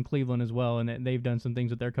you mentioned Cleveland as well, and they've done some things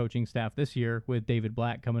with their coaching staff this year with David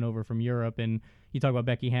Black coming over from Europe, and you talk about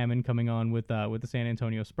Becky Hammon coming on with the San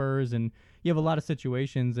Antonio Spurs, and you have a lot of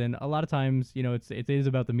situations, and a lot of times, it is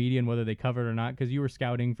about the media and whether they cover it or not, because you were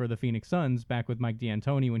scouting for the Phoenix Suns back with Mike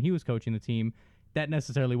D'Antoni when he was coaching the team. That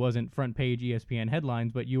necessarily wasn't front page ESPN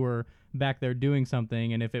headlines, but you were back there doing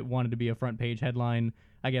something, and if it wanted to be a front page headline,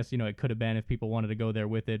 I guess, it could have been if people wanted to go there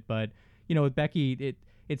with it, but with Becky,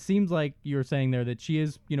 it seems like you're saying there that she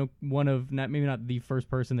is, one of, maybe not the first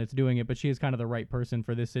person that's doing it, but she is kind of the right person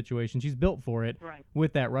for this situation. She's built for it, right,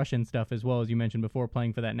 with that Russian stuff as well, as you mentioned before,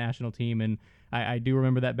 playing for that national team. And I do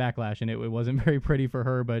remember that backlash, and it wasn't very pretty for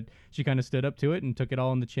her, but she kind of stood up to it and took it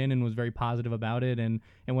all in the chin and was very positive about it and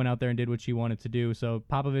went out there and did what she wanted to do. So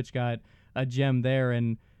Popovich got a gem there.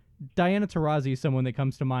 And Diana Taurasi is someone that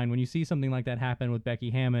comes to mind when you see something like that happen with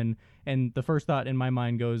Becky Hammon, and the first thought in my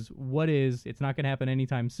mind goes, it's not going to happen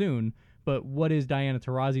anytime soon, but what is Diana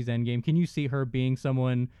Taurasi's end game? Can you see her being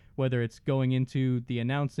someone, whether it's going into the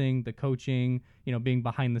announcing, the coaching, being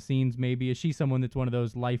behind the scenes maybe? Is she someone that's one of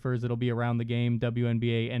those lifers that'll be around the game,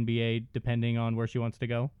 WNBA, NBA, depending on where she wants to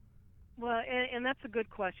go? Well, and that's a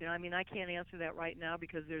good question. I mean, I can't answer that right now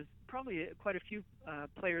because there's probably quite a few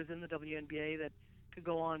players in the WNBA that could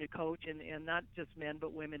go on to coach, and not just men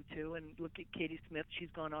but women too. And look at Katie Smith; she's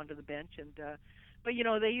gone on to the bench. But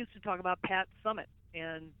they used to talk about Pat Summitt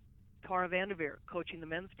and Tara Vanderveer coaching the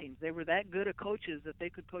men's teams. They were that good at coaches that they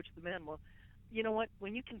could coach the men. Well, you know what?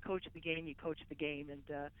 When you can coach the game, you coach the game.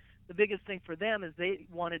 And the biggest thing for them is they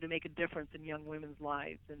wanted to make a difference in young women's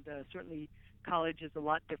lives. And certainly, college is a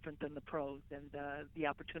lot different than the pros. And the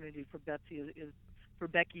opportunity for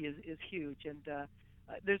Becky is huge. And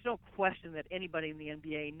there's no question that anybody in the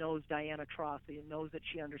NBA knows Diana Taurasi and knows that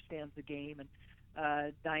she understands the game.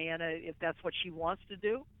 And Diana, if that's what she wants to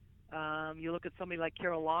do, you look at somebody like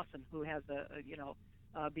Carol Lawson, who has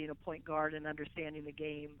being a point guard and understanding the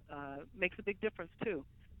game, makes a big difference too.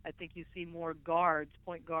 I think you see more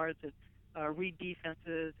point guards that read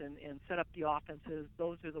defenses and set up the offenses.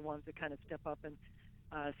 Those are the ones that kind of step up and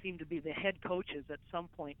seem to be the head coaches at some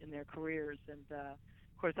point in their careers. And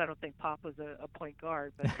of course, I don't think Pop was a point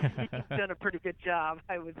guard, but he's done a pretty good job,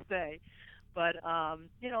 I would say. But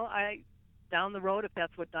down the road, if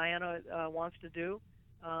that's what Diana wants to do,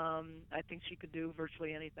 I think she could do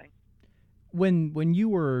virtually anything. When you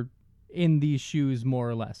were in these shoes, more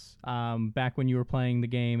or less, back when you were playing the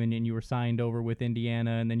game and you were signed over with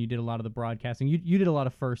Indiana, and then you did a lot of the broadcasting, you did a lot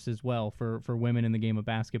of firsts as well for women in the game of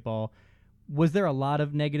basketball. Was there a lot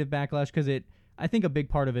of negative backlash? Because I think a big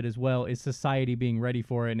part of it as well is society being ready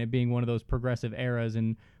for it and it being one of those progressive eras.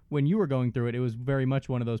 And when you were going through it, it was very much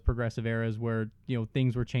one of those progressive eras where,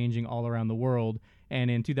 things were changing all around the world. And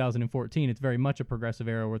in 2014, it's very much a progressive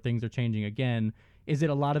era where things are changing again. Is it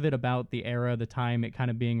a lot of it about the era, the time, it kind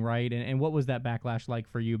of being right? And what was that backlash like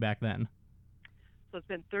for you back then? So it's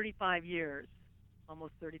been 35 years,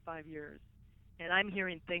 almost 35 years. And I'm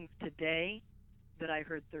hearing things today that I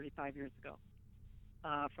heard 35 years ago.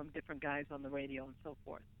 From different guys on the radio and so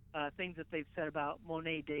forth. Things that they've said about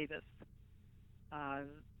Monet Davis,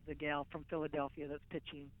 the gal from Philadelphia that's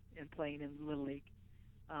pitching and playing in Little League.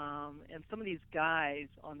 And some of these guys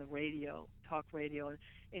on the radio, talk radio,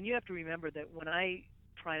 and you have to remember that when I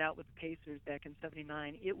tried out with the Pacers back in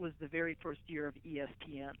 '79, it was the very first year of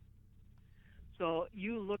ESPN. So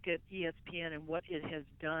you look at ESPN and what it has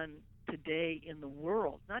done today in the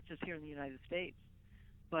world, not just here in the United States,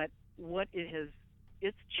 but what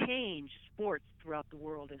it's changed sports throughout the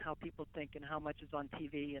world and how people think and how much is on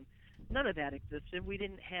TV, and none of that existed. We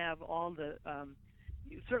didn't have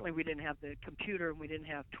certainly we didn't have the computer, and we didn't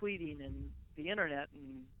have tweeting and the internet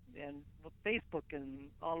and Facebook and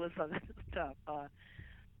all this other stuff.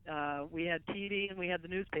 We had TV and we had the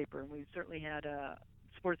newspaper, and we certainly had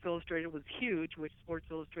Sports Illustrated was huge, which Sports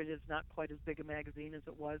Illustrated is not quite as big a magazine as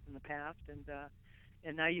it was in the past,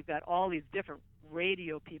 and now you've got all these different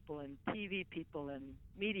radio people and TV people and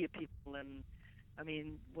media people, and I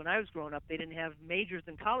mean, when I was growing up, they didn't have majors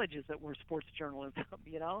in colleges that were sports journalism.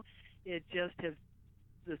 It just has,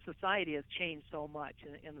 the society has changed so much,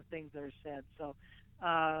 and the things that are said. So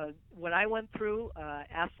what I went through,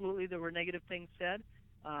 absolutely there were negative things said.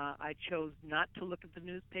 I chose not to look at the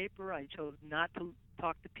newspaper. I chose not to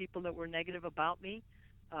talk to people that were negative about me,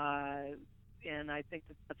 and I think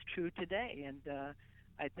that's true today. And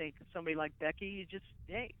I think somebody like Becky,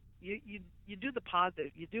 you do the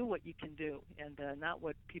positive. You do what you can do, and not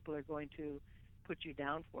what people are going to put you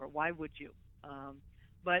down for. Why would you?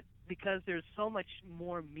 But because there's so much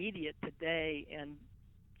more media today and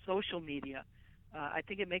social media, I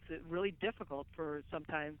think it makes it really difficult for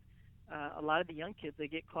sometimes a lot of the young kids. They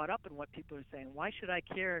get caught up in what people are saying. Why should I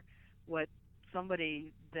care what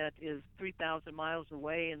somebody that is 3,000 miles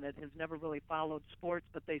away and that has never really followed sports,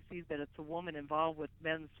 but they see that it's a woman involved with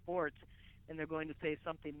men's sports, and they're going to say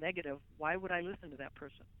something negative? Why would I listen to that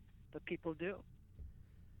person? But people do.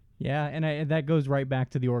 Yeah, and that goes right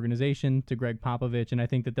back to the organization, to Greg Popovich, and I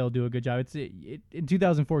think that they'll do a good job. In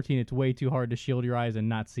 2014, it's way too hard to shield your eyes and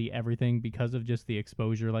not see everything because of just the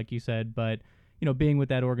exposure, like you said. But being with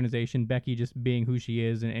that organization, Becky just being who she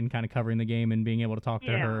is and kind of covering the game and being able to talk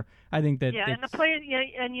to her, I think that and the players,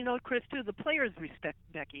 and Chris too, the players respect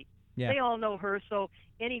Becky. Yeah. They all know her, so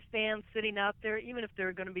any fans sitting out there, even if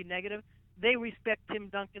they're going to be negative, they respect Tim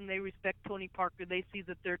Duncan, they respect Tony Parker. They see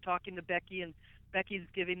that they're talking to Becky and Becky's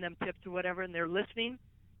giving them tips or whatever, and they're listening.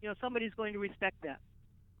 Somebody's going to respect that.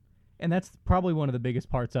 And that's probably one of the biggest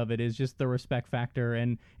parts of it, is just the respect factor.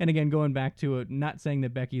 And again, going back to it, not saying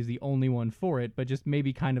that Becky is the only one for it, but just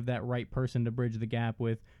maybe kind of that right person to bridge the gap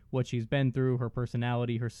with what she's been through, her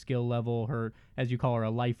personality, her skill level, her, as you call her, a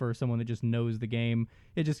lifer, someone that just knows the game.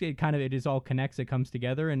 It just all connects, it comes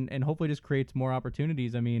together, and hopefully just creates more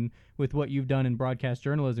opportunities. I mean, with what you've done in broadcast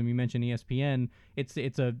journalism, you mentioned ESPN,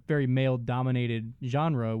 it's a very male-dominated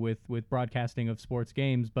genre with broadcasting of sports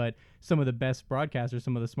games, but some of the best broadcasters,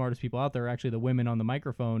 some of the smartest people out there are actually the women on the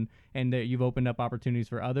microphone, and that you've opened up opportunities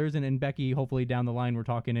for others. And Becky, hopefully down the line, we're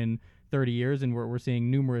talking in 30 years, and we're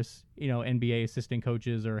seeing numerous, NBA assistant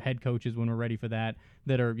coaches or head coaches when we're ready for that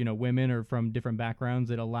are, women or from different backgrounds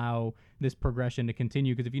that allow this progression to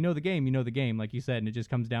continue. Because if you know the game, like you said, and it just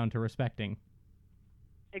comes down to respecting.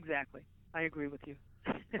 Exactly. I agree with you.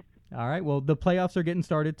 All right. Well, the playoffs are getting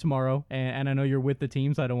started tomorrow, and I know you're with the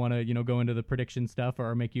team, so I don't want to, go into the prediction stuff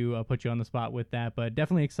or make you put you on the spot with that. But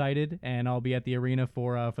definitely excited, and I'll be at the arena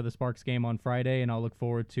for the Sparks game on Friday, and I'll look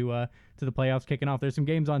forward to the playoffs kicking off. There's some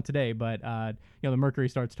games on today, but the Mercury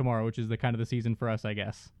starts tomorrow, which is the kind of the season for us, I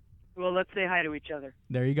guess. Well, let's say hi to each other.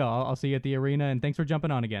 There you go. I'll see you at the arena, and thanks for jumping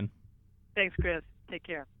on again. Thanks, Chris. Take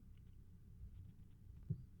care.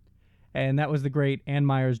 And that was the great Ann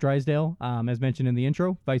Meyers Drysdale, as mentioned in the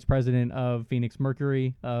intro, vice president of Phoenix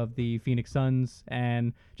Mercury, of the Phoenix Suns,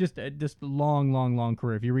 and just long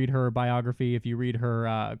career. If you read her biography, if you read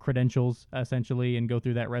her credentials, essentially, and go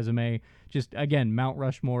through that resume, just, again, Mount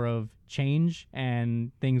Rushmore of change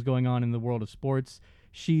and things going on in the world of sports.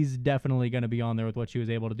 She's definitely going to be on there with what she was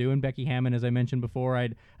able to do. And Becky Hammon, as I mentioned before, I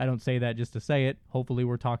don't say that just to say it. Hopefully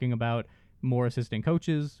we're talking about more assistant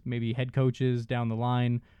coaches, maybe head coaches down the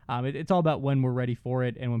line. It's all about when we're ready for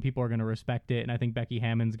it and when people are going to respect it, and I think Becky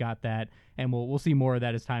Hammon's got that, and we'll see more of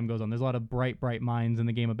that as time goes on. There's a lot of bright minds in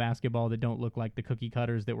the game of basketball that don't look like the cookie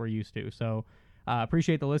cutters that we're used to. So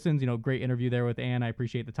appreciate the listens. Great interview there with Ann. I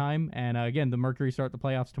appreciate the time. And again, the Mercury start the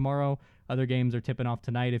playoffs tomorrow. Other games are tipping off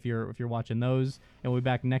tonight if you're watching those. And we'll be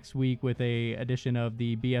back next week with a edition of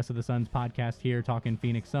the BS of the Suns podcast here, talking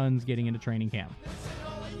Phoenix Suns getting into training camp.